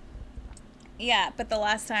 So yeah, but the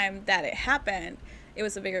last time that it happened, it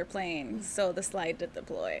was a bigger plane, so the slide did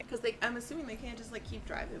deploy. Because I'm assuming they can't just, like, keep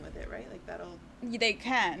driving with it, right? Like, that'll. They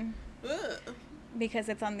can, Ugh. because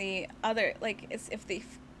it's on the other, like, it's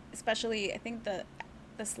especially I think the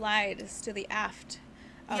slide is to the aft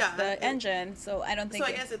of the engine, so I don't think.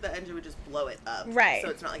 So I guess if the engine would just blow it up, right? So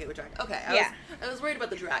it's not like it would drag. Okay, I was worried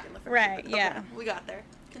about the drag in the front. Right. But, Yeah. we got there.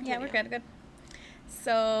 Continue. Yeah, we're good.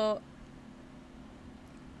 So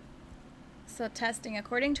testing,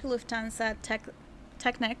 according to Lufthansa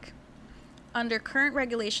Technik, under current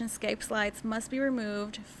regulations, escape slides must be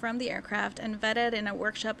removed from the aircraft and vetted in a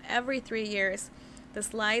workshop every 3 years. The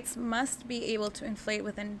slides must be able to inflate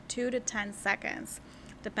within 2 to 10 seconds,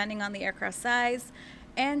 depending on the aircraft size,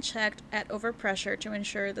 and checked at overpressure to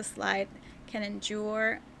ensure the slide can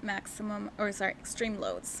endure extreme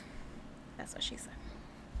loads. That's what she said.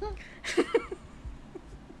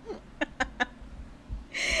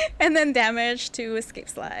 And then damage to escape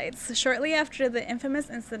slides. Shortly after the infamous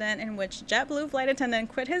incident in which JetBlue flight attendant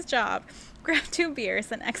quit his job, grabbed 2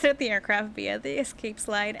 beers, and exited the aircraft via the escape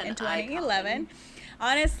slide in 2011.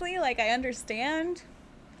 Honestly, like, I understand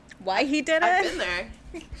why he did it. I've been there.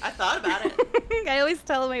 I thought about it. I always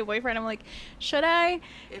tell my boyfriend, I'm like, should I?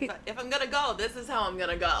 If I'm gonna go, this is how I'm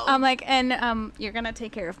gonna go. I'm like, and you're gonna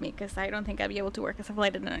take care of me, because I don't think I'd be able to work as a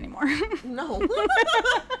flight attendant anymore. No.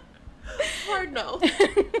 Hard no.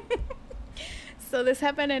 So this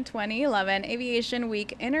happened in 2011. Aviation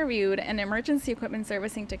Week interviewed an emergency equipment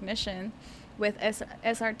servicing technician with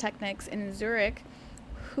SR Technics in Zurich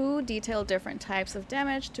who detailed different types of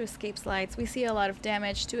damage to escape slides. We see a lot of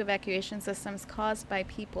damage to evacuation systems caused by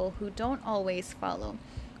people who don't always follow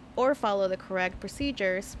the correct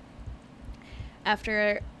procedures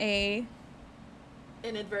after a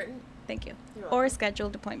Inadvertent. thank you You're or welcome.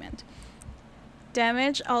 scheduled deployment.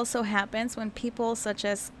 Damage also happens when people such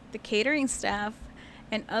as the catering staff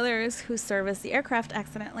and others who service the aircraft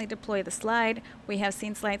accidentally deploy the slide. We have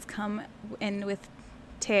seen slides come in with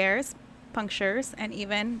tears, punctures, and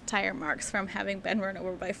even tire marks from having been run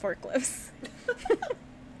over by forklifts.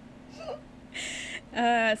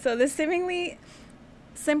 So this seemingly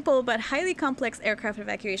simple but highly complex aircraft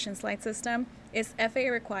evacuation slide system is FAA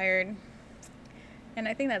required. And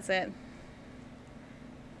I think that's it.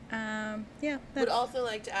 Yeah. Would also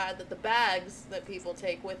like to add that the bags that people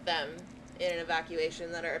take with them in an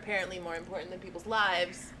evacuation that are apparently more important than people's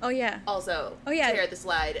lives Oh yeah. also yeah. tear the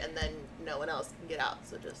slide and then no one else can get out.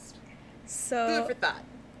 So just So food for thought.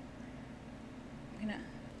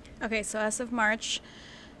 Okay, so as of March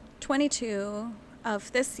 22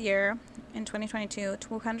 of this year, in 2022,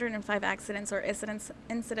 205 accidents or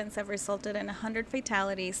incidents have resulted in 100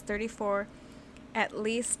 fatalities, 34 at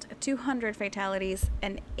least 200 fatalities,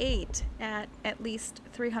 and 8 at least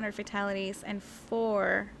 300 fatalities, and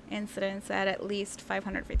 4 incidents at least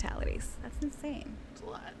 500 fatalities. That's insane. It's a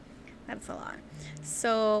lot. That's a lot.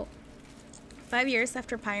 So 5 years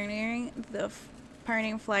after pioneering the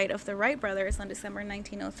pioneering flight of the Wright brothers on December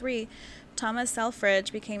 1903, Thomas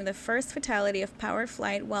Selfridge became the first fatality of powered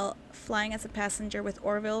flight while flying as a passenger with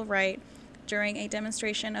Orville Wright during a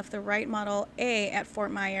demonstration of the Wright Model A at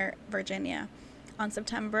Fort Myer, Virginia, on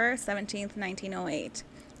September 17, 1908.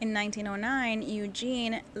 In 1909,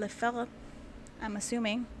 Eugene Lefebvre, I'm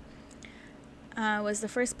assuming, was the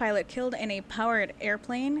first pilot killed in a powered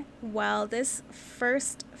airplane. While this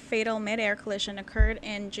first fatal mid-air collision occurred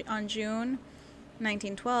on June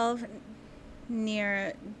 1912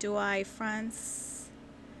 near Douai, France,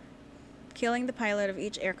 killing the pilot of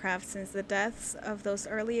each aircraft. Since the deaths of those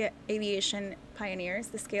early aviation pioneers,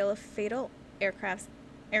 the scale of fatal aircraft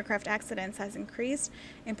accidents has increased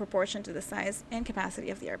in proportion to the size and capacity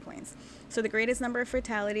of the airplanes. So the greatest number of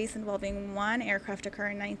fatalities involving one aircraft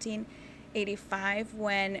occurred in 1985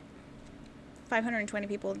 when 520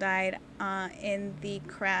 people died in the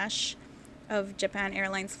crash of Japan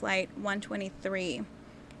Airlines Flight 123.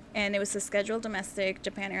 And it was a scheduled domestic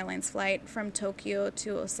Japan Airlines flight from Tokyo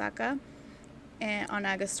to Osaka. And on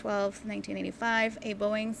August 12, 1985, a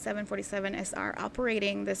Boeing 747 SR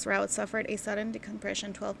operating this route suffered a sudden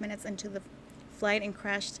decompression 12 minutes into the flight and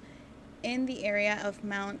crashed in the area of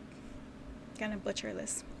Mount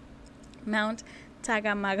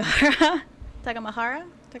Takamagahara.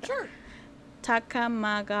 Sure.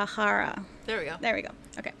 Takamagahara. There we go. There we go.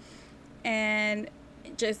 Okay. And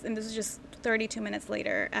this is just 32 minutes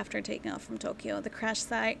later after taking off from Tokyo. The crash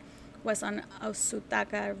site was on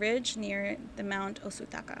Osutaka Ridge near the Mount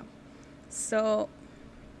Osutaka. So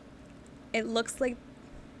it looks like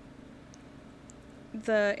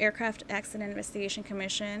the Aircraft Accident Investigation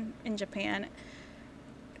Commission in Japan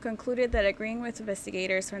concluded that, agreeing with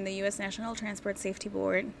investigators from the U.S. National Transport Safety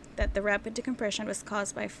Board, that the rapid decompression was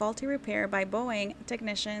caused by faulty repair by Boeing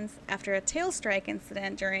technicians after a tail strike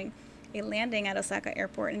incident during a landing at Osaka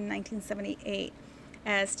Airport in 1978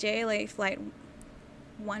 as JLA Flight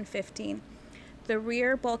 115. The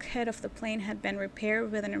rear bulkhead of the plane had been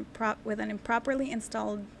repaired with an improperly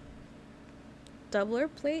installed doubler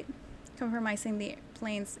plate, compromising the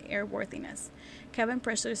plane's airworthiness. Cabin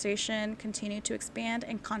pressurization continued to expand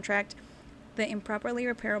and contract the improperly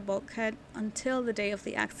repaired bulkhead until the day of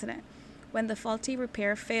the accident, when the faulty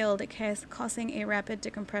repair failed, causing a rapid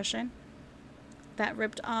decompression that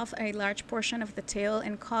ripped off a large portion of the tail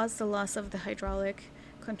and caused the loss of the hydraulic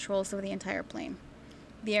controls of the entire plane.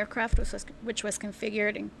 The aircraft, which was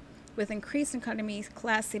configured with increased economy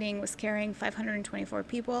class seating, was carrying 524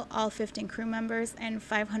 people, all 15 crew members, and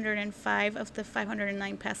 505 of the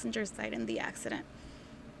 509 passengers died in the accident.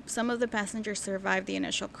 Some of the passengers survived the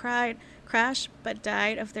initial crash, but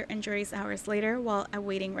died of their injuries hours later while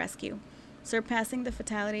awaiting rescue, surpassing the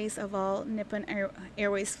fatalities of all Nippon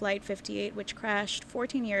Airways Flight 58, which crashed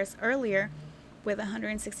 14 years earlier with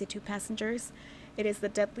 162 passengers. It is the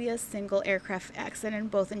deadliest single aircraft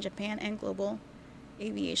accident both in Japan and global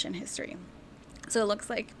aviation history. So it looks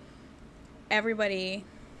like everybody,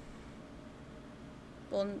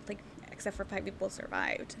 well, like except for 5 people,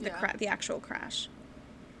 survived the actual crash.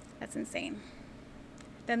 That's insane.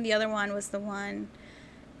 Then the other one was the one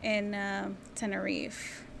in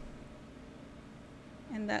Tenerife.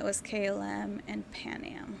 and that was KLM and Pan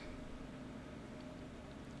Am.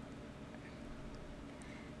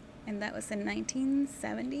 And that was in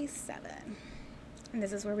 1977. And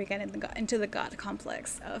this is where we get into the God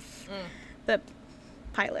complex of the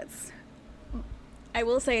pilots. I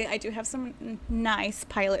will say I do have some nice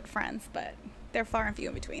pilot friends, but they're far and few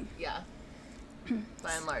in between. Yeah.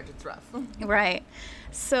 By and large, it's rough. Right.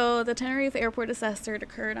 So the Tenerife airport disaster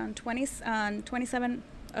occurred on 27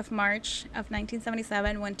 of March of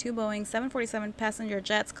 1977 when two Boeing 747 passenger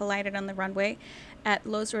jets collided on the runway at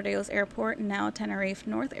Los Rodeos Airport, now Tenerife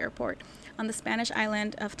North Airport, on the Spanish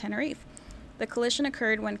island of Tenerife. The collision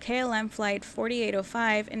occurred when KLM Flight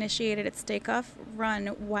 4805 initiated its takeoff run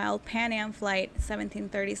while Pan Am Flight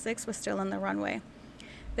 1736 was still on the runway.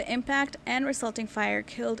 The impact and resulting fire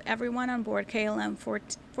killed everyone on board KLM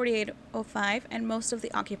 4805 and most of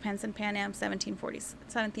the occupants in Pan Am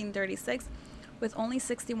 1736, with only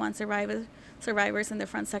 61 survivors in the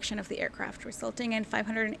front section of the aircraft, resulting in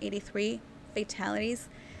 583 fatalities.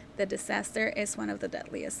 The disaster is one of the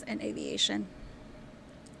deadliest in aviation.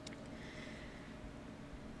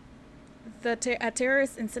 A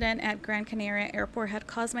terrorist incident at Gran Canaria Airport had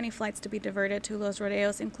caused many flights to be diverted to Los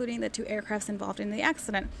Rodeos, including the two aircrafts involved in the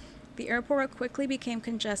accident. The airport quickly became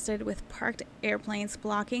congested with parked airplanes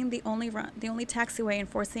blocking the only taxiway and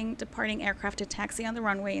forcing departing aircraft to taxi on the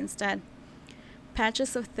runway instead.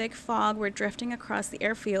 Patches of thick fog were drifting across the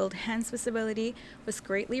airfield, hence visibility was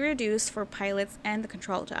greatly reduced for pilots and the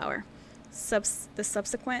control tower. The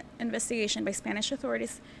subsequent investigation by Spanish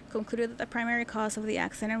authorities concluded that the primary cause of the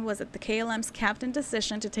accident was that the KLM's captain's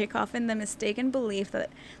decision to take off in the mistaken belief that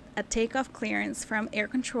a takeoff clearance from air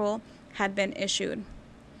control had been issued.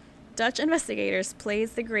 Dutch investigators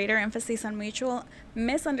placed the greater emphasis on mutual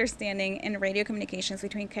misunderstanding in radio communications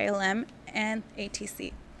between KLM and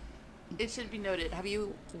ATC. It should be noted, have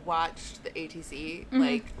you watched the ATC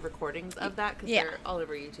recordings of that? Because they're all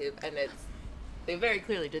over YouTube, and they very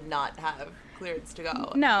clearly did not have clearance to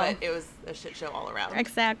go. No. But it was a shit show all around.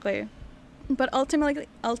 Exactly. But ultimately,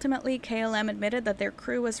 KLM admitted that their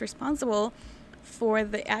crew was responsible for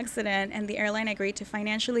the accident, and the airline agreed to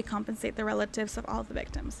financially compensate the relatives of all the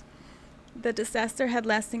victims. The disaster had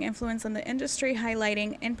lasting influence on the industry,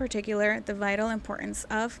 highlighting, in particular, the vital importance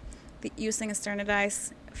of using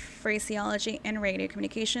standardized phraseology in radio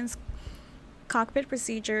communications. Cockpit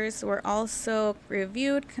procedures were also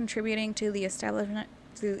reviewed, contributing to the establishment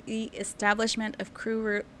of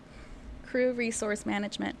crew resource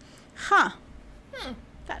management.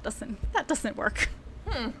 That doesn't work.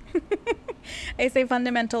 It's a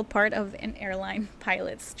fundamental part of an airline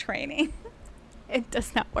pilot's training. It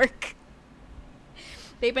does not work.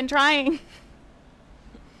 They've been trying.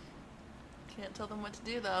 Can't tell them what to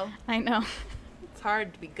do, though. I know. It's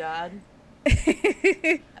hard to be God.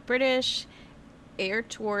 British Air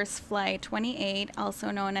Tours Flight 28,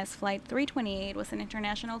 also known as Flight 328, was an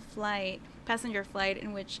international passenger flight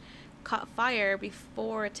in which caught fire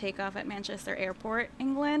before takeoff at Manchester Airport,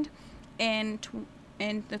 England, in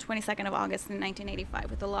the 22nd of August in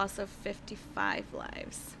 1985, with the loss of 55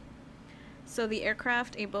 lives. So the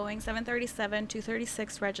aircraft, a Boeing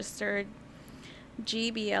 737-236 registered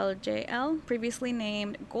GBLJL, previously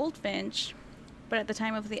named Goldfinch, but at the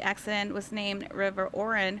time of the accident was named River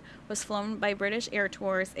Oran, was flown by British Air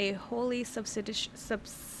Tours, a wholly subsidiary?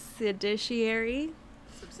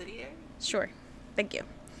 Subsidiary? Sure, thank you.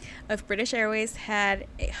 Of British Airways, had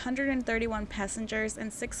 131 passengers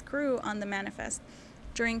and 6 crew on the manifest.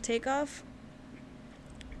 During takeoff,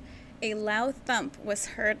 a loud thump was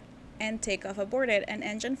heard and takeoff aborted. An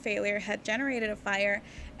engine failure had generated a fire,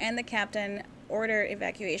 and the captain ordered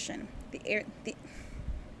evacuation.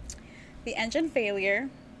 The engine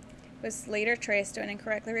failure was later traced to an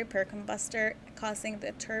incorrectly repaired combustor, causing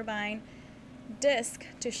the turbine disc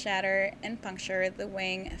to shatter and puncture the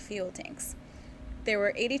wing fuel tanks. There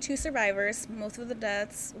were 82 survivors. Most of the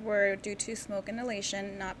deaths were due to smoke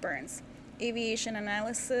inhalation, not burns. An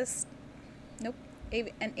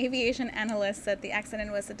aviation analyst said the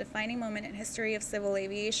accident was a defining moment in history of civil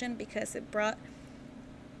aviation because it brought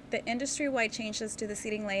the industry-wide changes to the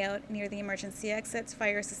seating layout near the emergency exits,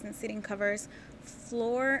 fire-resistant seating covers,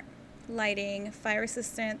 floor lighting,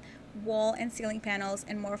 fire-resistant wall and ceiling panels,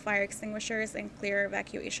 and more fire extinguishers and clear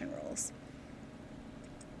evacuation rules.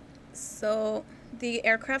 So the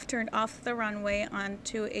aircraft turned off the runway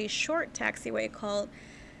onto a short taxiway called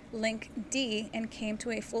Link D and came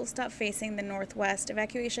to a full stop facing the northwest.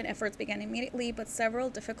 Evacuation efforts began immediately, but several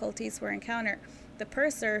difficulties were encountered. The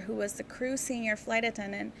purser, who was the crew's senior flight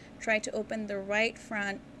attendant, tried to open the right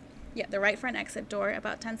front exit door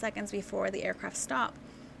about 10 seconds before the aircraft stopped,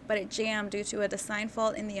 but it jammed due to a design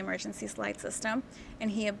fault in the emergency slide system,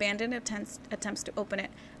 and he abandoned attempts to open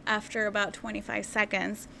it. After about 25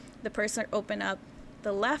 seconds, the purser opened up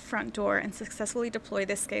the left front door and successfully deployed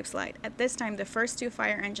the escape slide. At this time, the first 2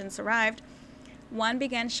 fire engines arrived. One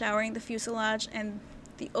began showering the fuselage and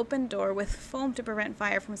the open door with foam to prevent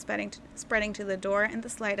fire from spreading to the door and the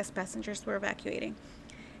slide as passengers were evacuating,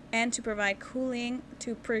 and to provide cooling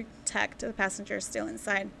to protect the passengers still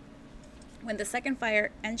inside. When the second fire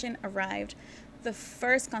engine arrived, the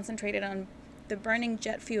first concentrated on the burning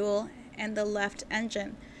jet fuel and the left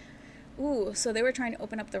engine. So they were trying to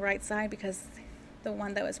open up the right side because the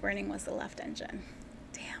one that was burning was the left engine.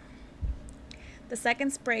 Damn. The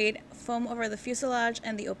second sprayed foam over the fuselage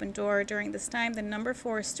and the open door. During this time, the number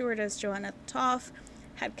 4 stewardess, Joanna Toff,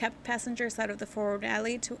 had kept passengers out of the forward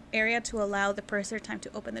area to allow the purser time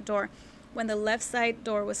to open the door. When the left side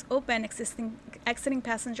door was open, exiting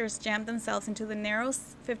passengers jammed themselves into the narrow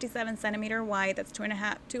 57 centimeter wide, that's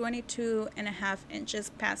 22 and a half inches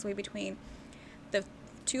passageway between the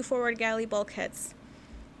 2 forward galley bulkheads.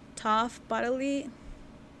 Toff bodily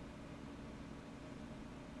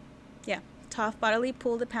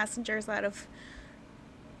pulled the passengers out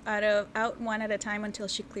one at a time until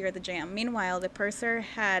she cleared the jam. Meanwhile, the purser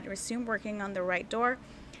had resumed working on the right door,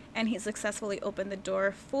 and he successfully opened the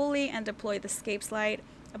door fully and deployed the escape slide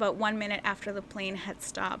about 1 minute after the plane had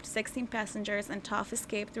stopped. 16 passengers and Toff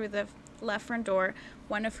escaped through the left front door,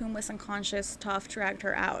 one of whom was unconscious. Toff dragged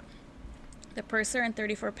her out. The purser and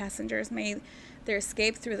 34 passengers made their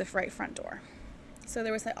escape through the right front door. So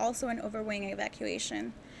there was also an overwing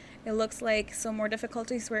evacuation. It looks like some more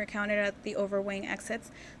difficulties were encountered at the overwing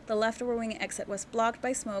exits. The left overwing exit was blocked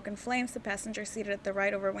by smoke and flames. The passengers seated at the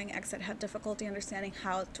right overwing exit had difficulty understanding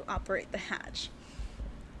how to operate the hatch.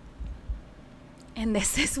 And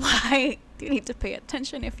this is why you need to pay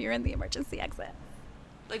attention if you're in the emergency exit.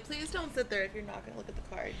 Like, please don't sit there if you're not going to look at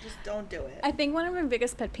the card. Just don't do it. I think one of my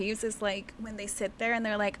biggest pet peeves is, like, when they sit there and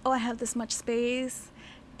they're like, oh, I have this much space,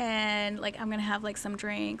 and, like, I'm going to have, like, some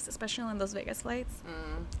drinks, especially on those Vegas flights.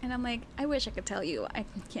 And I'm like, I wish I could tell you I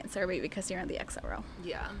can't serve you because you're on the exit row.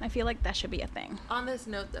 Yeah. I feel like that should be a thing. On this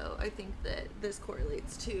note, though, I think that this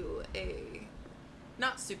correlates to a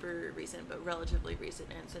not super recent, but relatively recent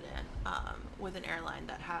incident with an airline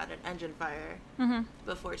that had an engine fire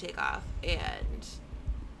before takeoff, and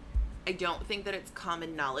I don't think that it's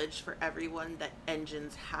common knowledge for everyone that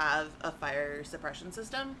engines have a fire suppression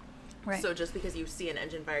system. Right. So just because you see an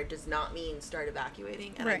engine fire does not mean start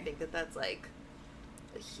evacuating. And right. I think that that's like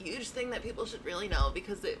a huge thing that people should really know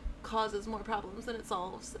because it causes more problems than it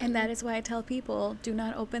solves. And that is why I tell people, do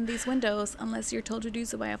not open these windows unless you're told to do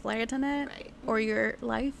so by a flight attendant, right. or your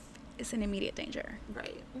life is in immediate danger.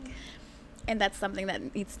 Right. And that's something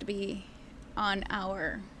that needs to be on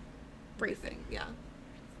our briefing. Yeah.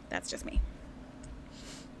 That's just me.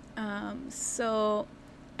 So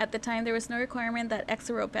at the time, there was no requirement that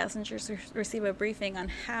exit row passengers receive a briefing on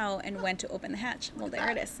how and when to open the hatch. Well,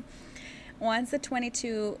 there it is. Once the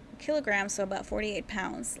 22 kilograms, so about 48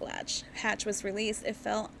 pounds, hatch was released, it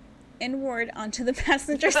fell inward onto the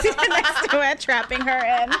passenger seat next to it, trapping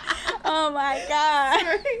her in. Oh my God.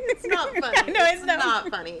 Sorry, it's not funny. No, it's not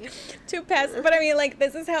funny. But I mean, like,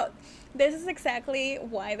 this is exactly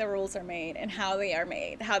why the rules are made and how they are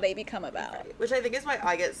made, how they become about. Right. Which I think is why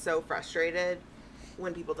I get so frustrated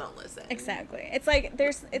when people don't listen. Exactly. It's like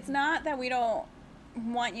it's not that we don't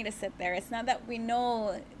want you to sit there. It's not that we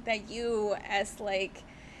know that you, as like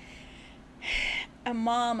a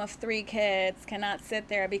mom of 3 kids, cannot sit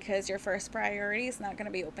there because your first priority is not going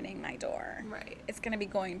to be opening my door. Right. It's going to be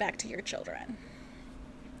going back to your children.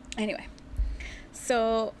 Anyway,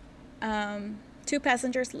 so 2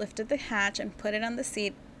 passengers lifted the hatch and put it on the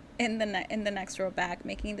seat in the next row back,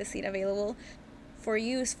 making the seat available for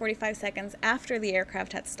use 45 seconds after the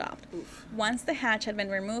aircraft had stopped. Oof. Once the hatch had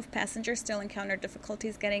been removed, passengers still encountered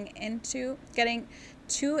difficulties getting to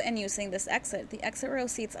and using this exit. The exit row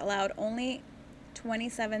seats allowed only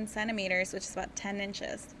 27 centimeters, which is about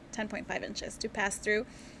 10.5 inches, to pass through.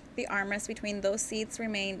 The armrest between those seats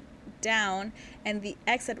remained down, and the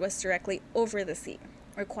exit was directly over the seat,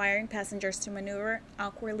 requiring passengers to maneuver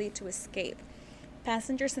awkwardly to escape.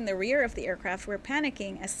 Passengers in the rear of the aircraft were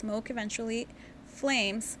panicking as smoke and eventually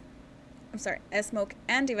flames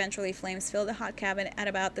filled the hot cabin at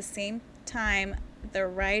about the same time the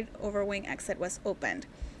right overwing exit was opened.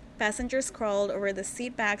 Passengers crawled over the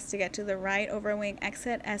seat backs to get to the right overwing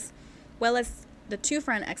exit as well as the 2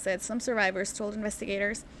 front exits. Some survivors told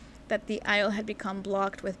investigators that the aisle had become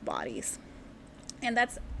blocked with bodies. And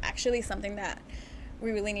that's actually something that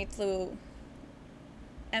we really need to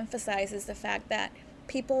emphasize, is the fact that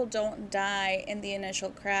people don't die in the initial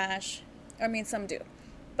crash. I mean, some do,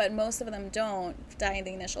 but most of them don't die in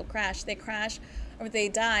the initial crash. They crash or they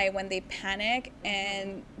die when they panic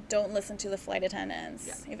and don't listen to the flight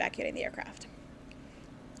attendants evacuating the aircraft.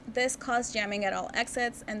 This caused jamming at all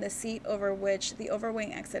exits, and the seat over which the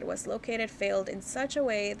overwing exit was located failed in such a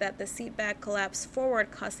way that the seat back collapsed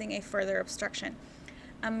forward, causing a further obstruction.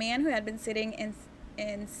 A man who had been sitting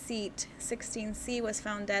in seat 16C was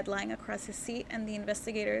found dead lying across his seat, and the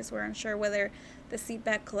investigators were unsure whether the seat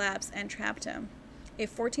back collapsed and trapped him. A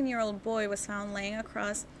 14-year-old boy was found laying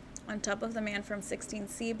across on top of the man from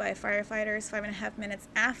 16C by firefighters 5.5 minutes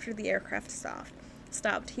after the aircraft stopped.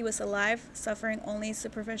 He was alive, suffering only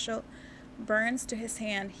superficial burns to his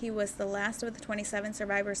hand. He was the last of the 27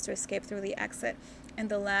 survivors to escape through the exit and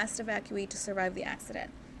the last evacuee to survive the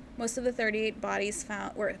accident. Most of the 38 bodies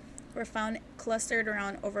were found clustered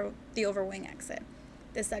around the overwing exit.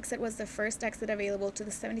 This exit was the first exit available to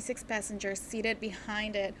the 76 passengers seated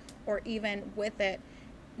behind it or even with it,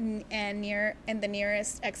 and the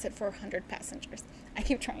nearest exit for 100 passengers. I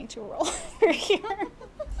keep trying to roll over here.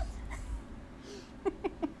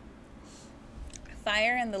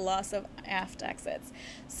 Fire and the loss of aft exits.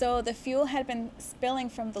 So the fuel had been spilling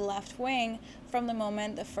from the left wing from the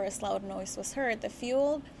moment the first loud noise was heard. The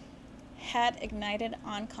fuel had ignited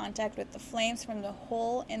on contact with the flames from the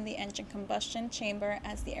hole in the engine combustion chamber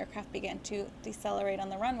as the aircraft began to decelerate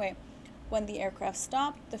on the runway. When the aircraft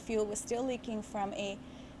stopped, the fuel was still leaking from a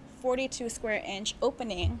 42 square inch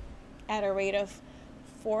opening at a rate of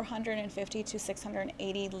 450 to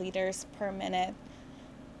 680 liters per minute,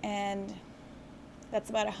 and that's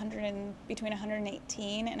about between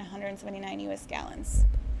 118 and 179 U.S. gallons.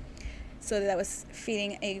 So that was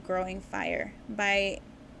feeding a growing fire. By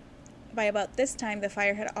about this time, the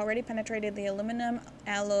fire had already penetrated the aluminum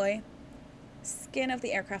alloy skin of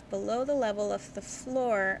the aircraft below the level of the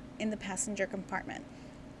floor in the passenger compartment.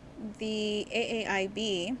 The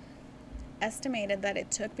AAIB estimated that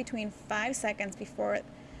it took between 5 seconds before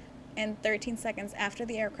and 13 seconds after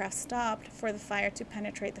the aircraft stopped for the fire to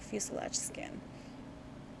penetrate the fuselage skin.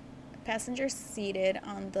 Passengers seated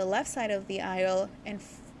on the left side of the aisle and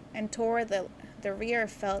toward the rear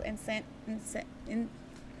felt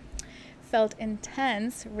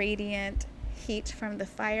intense radiant heat from the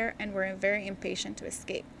fire and were very impatient to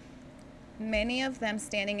escape, many of them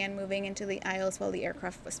standing and moving into the aisles while the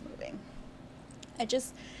aircraft was moving.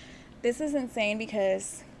 This is insane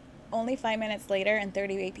because only 5 minutes later and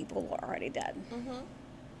 38 people were already dead. Mm-hmm.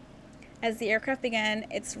 As the aircraft began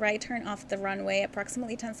its right turn off the runway,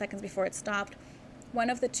 approximately 10 seconds before it stopped,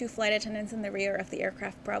 one of the two flight attendants in the rear of the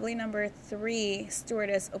aircraft, probably number 3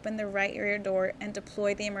 stewardess, opened the right rear door and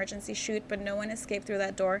deployed the emergency chute, but no one escaped through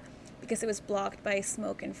that door because it was blocked by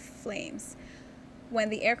smoke and flames. When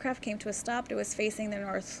the aircraft came to a stop, it was facing the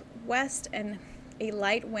northwest, and a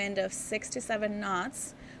light wind of 6 to 7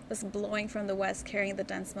 knots was blowing from the west, carrying the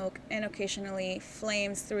dense smoke and occasionally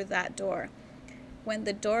flames through that door. When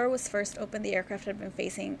the door was first opened, the aircraft had been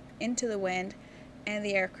facing into the wind, and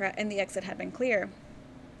the exit had been clear.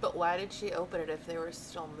 But why did she open it if they were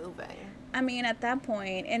still moving? I mean, at that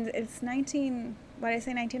point, and it's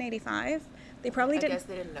 1985. They probably didn't. I guess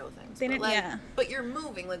they didn't know things. They didn't. Yeah. But you're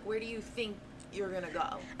moving. Like, where do you think you're gonna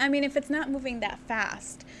go? I mean, if it's not moving that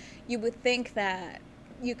fast, you would think that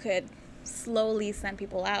you could slowly send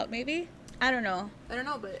people out. Maybe. I don't know,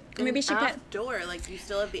 but maybe she can't. Door, like, you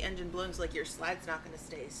still have the engine blowing, so like your slide's not going to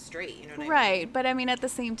stay straight. You know what I mean? Right, but I mean, at the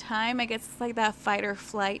same time, I guess it's like that fight or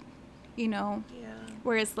flight, you know. Yeah.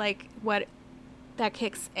 Whereas like what that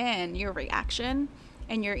kicks in your reaction,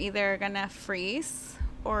 and you're either gonna freeze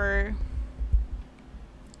or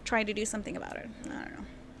try to do something about it. I don't know.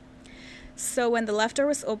 So when the left door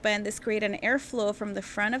was open, this created an airflow from the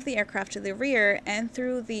front of the aircraft to the rear and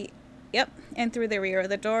through the rear of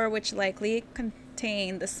the door, which likely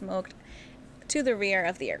contained the smoke to the rear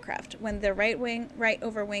of the aircraft. When the right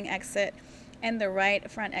overwing exit and the right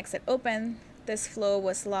front exit opened, this flow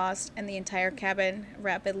was lost and the entire cabin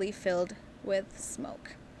rapidly filled with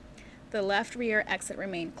smoke. The left rear exit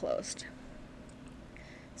remained closed.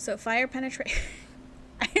 So fire penetrated.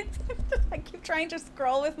 I keep trying to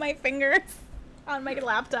scroll with my fingers on my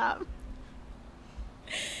laptop.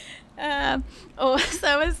 So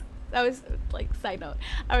I was like, side note,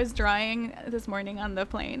 I was drawing this morning on the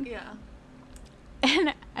plane. Yeah.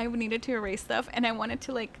 And I needed to erase stuff, and I wanted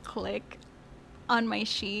to like click on my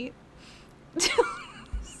sheet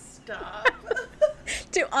Stop.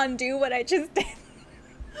 to undo what I just did.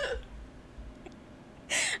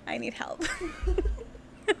 I need help.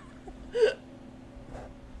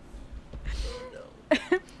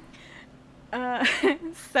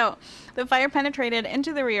 So, the fire penetrated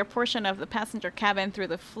into the rear portion of the passenger cabin through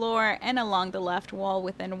the floor and along the left wall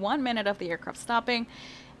within 1 minute of the aircraft stopping.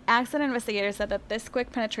 Accident investigators said that this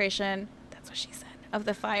quick penetration, that's what she said, of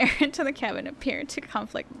the fire into the cabin appeared to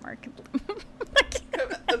conflict markedly.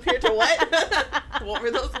 Appeared to what? What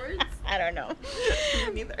were those words? I don't know.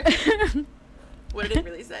 Me neither. What did it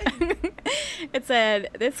really say? It said,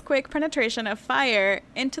 this quick penetration of fire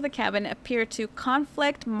into the cabin appeared to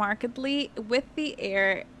conflict markedly with the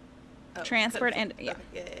air transport and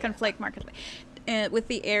conflict markedly with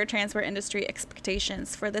the air transport industry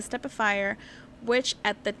expectations for this type of fire, which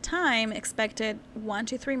at the time expected 1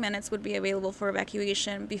 to 3 minutes would be available for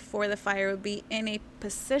evacuation before the fire would be in a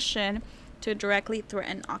position to directly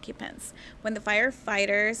threaten occupants. When the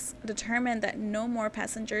firefighters determined that no more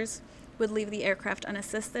passengers would leave the aircraft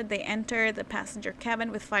unassisted, they entered the passenger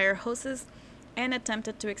cabin with fire hoses and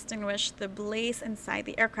attempted to extinguish the blaze inside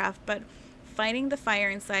the aircraft, but fighting the fire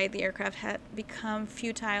inside the aircraft had become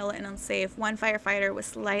futile and unsafe. One firefighter was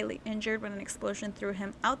slightly injured when an explosion threw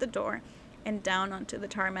him out the door and down onto the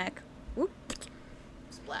tarmac. Whoop.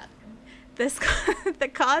 Splat. The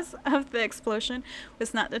cause of the explosion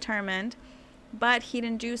was not determined, but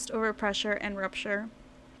heat-induced overpressure and rupture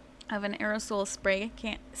of an aerosol spray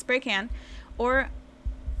can or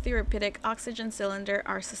therapeutic oxygen cylinder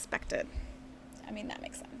are suspected. I mean, that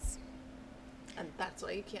makes sense. And that's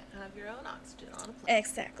why you can't have your own oxygen on a plane.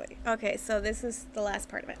 Exactly. Okay, so this is the last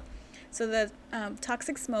part of it. So the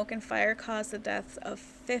toxic smoke and fire caused the deaths of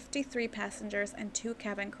 53 passengers and 2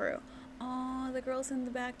 cabin crew. Oh, the girls in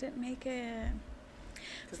the back didn't make it.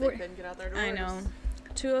 Because they couldn't get out their doors. I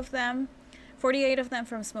know. 48 of them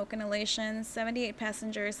from smoke inhalation, 78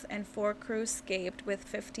 passengers and 4 crew escaped, with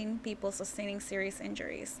 15 people sustaining serious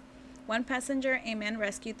injuries. One passenger, a man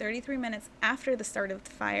rescued 33 minutes after the start of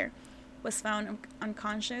the fire, was found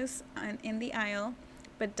unconscious in the aisle,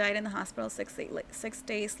 but died in the hospital 6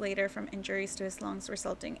 days later from injuries to his lungs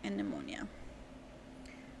resulting in pneumonia.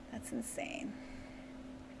 That's insane.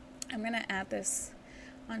 I'm going to add this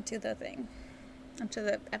onto the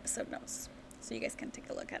episode notes, so you guys can take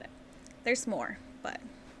a look at it. There's more, but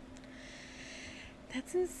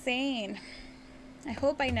that's insane. I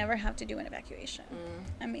hope I never have to do an evacuation.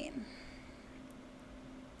 I mean,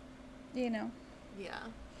 you know. Yeah.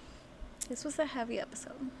 This was a heavy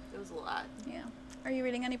episode. It was a lot. Yeah. Are you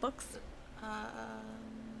reading any books?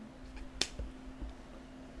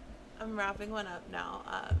 I'm wrapping one up now.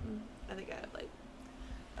 I think I have like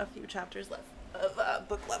a few chapters left of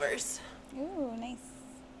Book Lovers. Ooh, nice.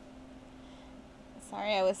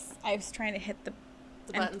 Sorry, I was trying to hit the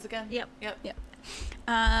buttons again. Yep. Yep.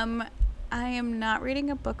 I am not reading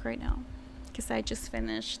a book right now because I just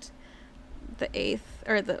finished the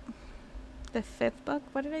 5th book.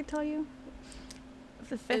 What did I tell you?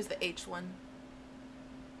 The 5th. It was the H one.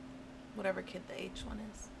 Whatever kid the H one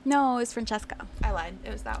is. No, it's Francesca. I lied.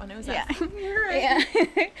 It was that one. It was yeah. that. You're right.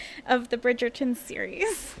 Yeah. Of the Bridgerton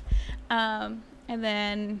series. And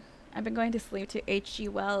then I've been going to sleep to H.G.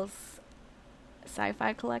 Wells'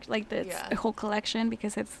 sci-fi collection, like the whole collection,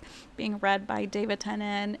 because it's being read by David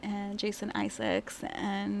Tennant and Jason Isaacs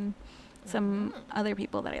and some other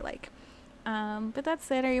people that I like. But that's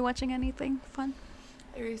it. Are you watching anything fun?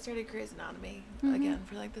 I restarted Grey's Anatomy again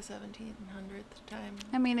for like the 1700th time.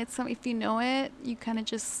 I mean, it's if you know it, you kind of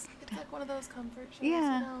just... It's like one of those comfort shows,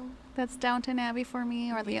 yeah, you know? That's Downton Abbey for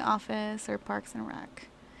me, or The Office, or Parks and Rec.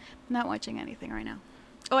 Not watching anything right now.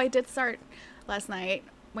 Oh, I did start last night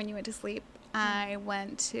when you went to sleep. I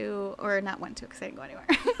went to, or not went to, because I didn't go anywhere.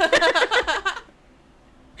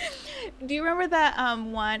 Do you remember that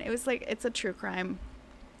one? It was like, it's a true crime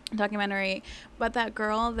documentary, but that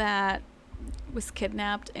girl that was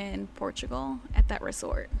kidnapped in Portugal at that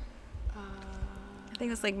resort. I think it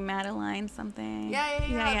was like Madeline something.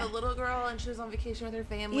 Yeah. The little girl, and she was on vacation with her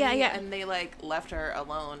family. Yeah. And they like left her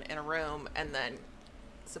alone in a room, and then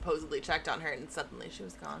supposedly checked on her, and suddenly she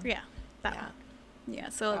was gone. Yeah. That one. Yeah,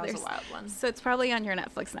 so that was a wild one. So it's probably on your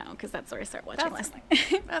Netflix now, because that's where I started watching last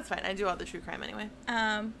night. That's fine. I do all the true crime anyway.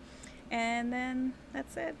 And then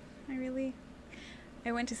that's it.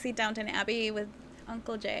 I went to see Downton Abbey with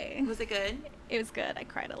Uncle Jay. Was it good? It was good. I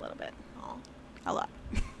cried a little bit. Oh, a lot.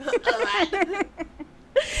 a lot.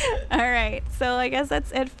 All right. So I guess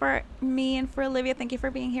that's it for me and for Olivia. Thank you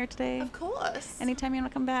for being here today. Of course. Anytime you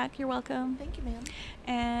want to come back, you're welcome. Thank you, ma'am.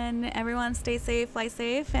 And everyone, stay safe, fly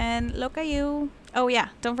safe, and look at you. Oh yeah,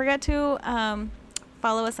 don't forget to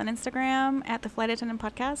follow us on Instagram at the Flight Attendant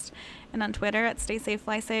Podcast, and on Twitter at Stay Safe,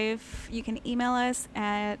 Fly Safe. You can email us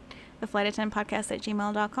at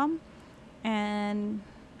theflightattendantpodcast@gmail.com, and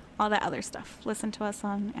all that other stuff. Listen to us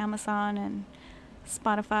on Amazon and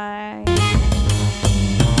Spotify.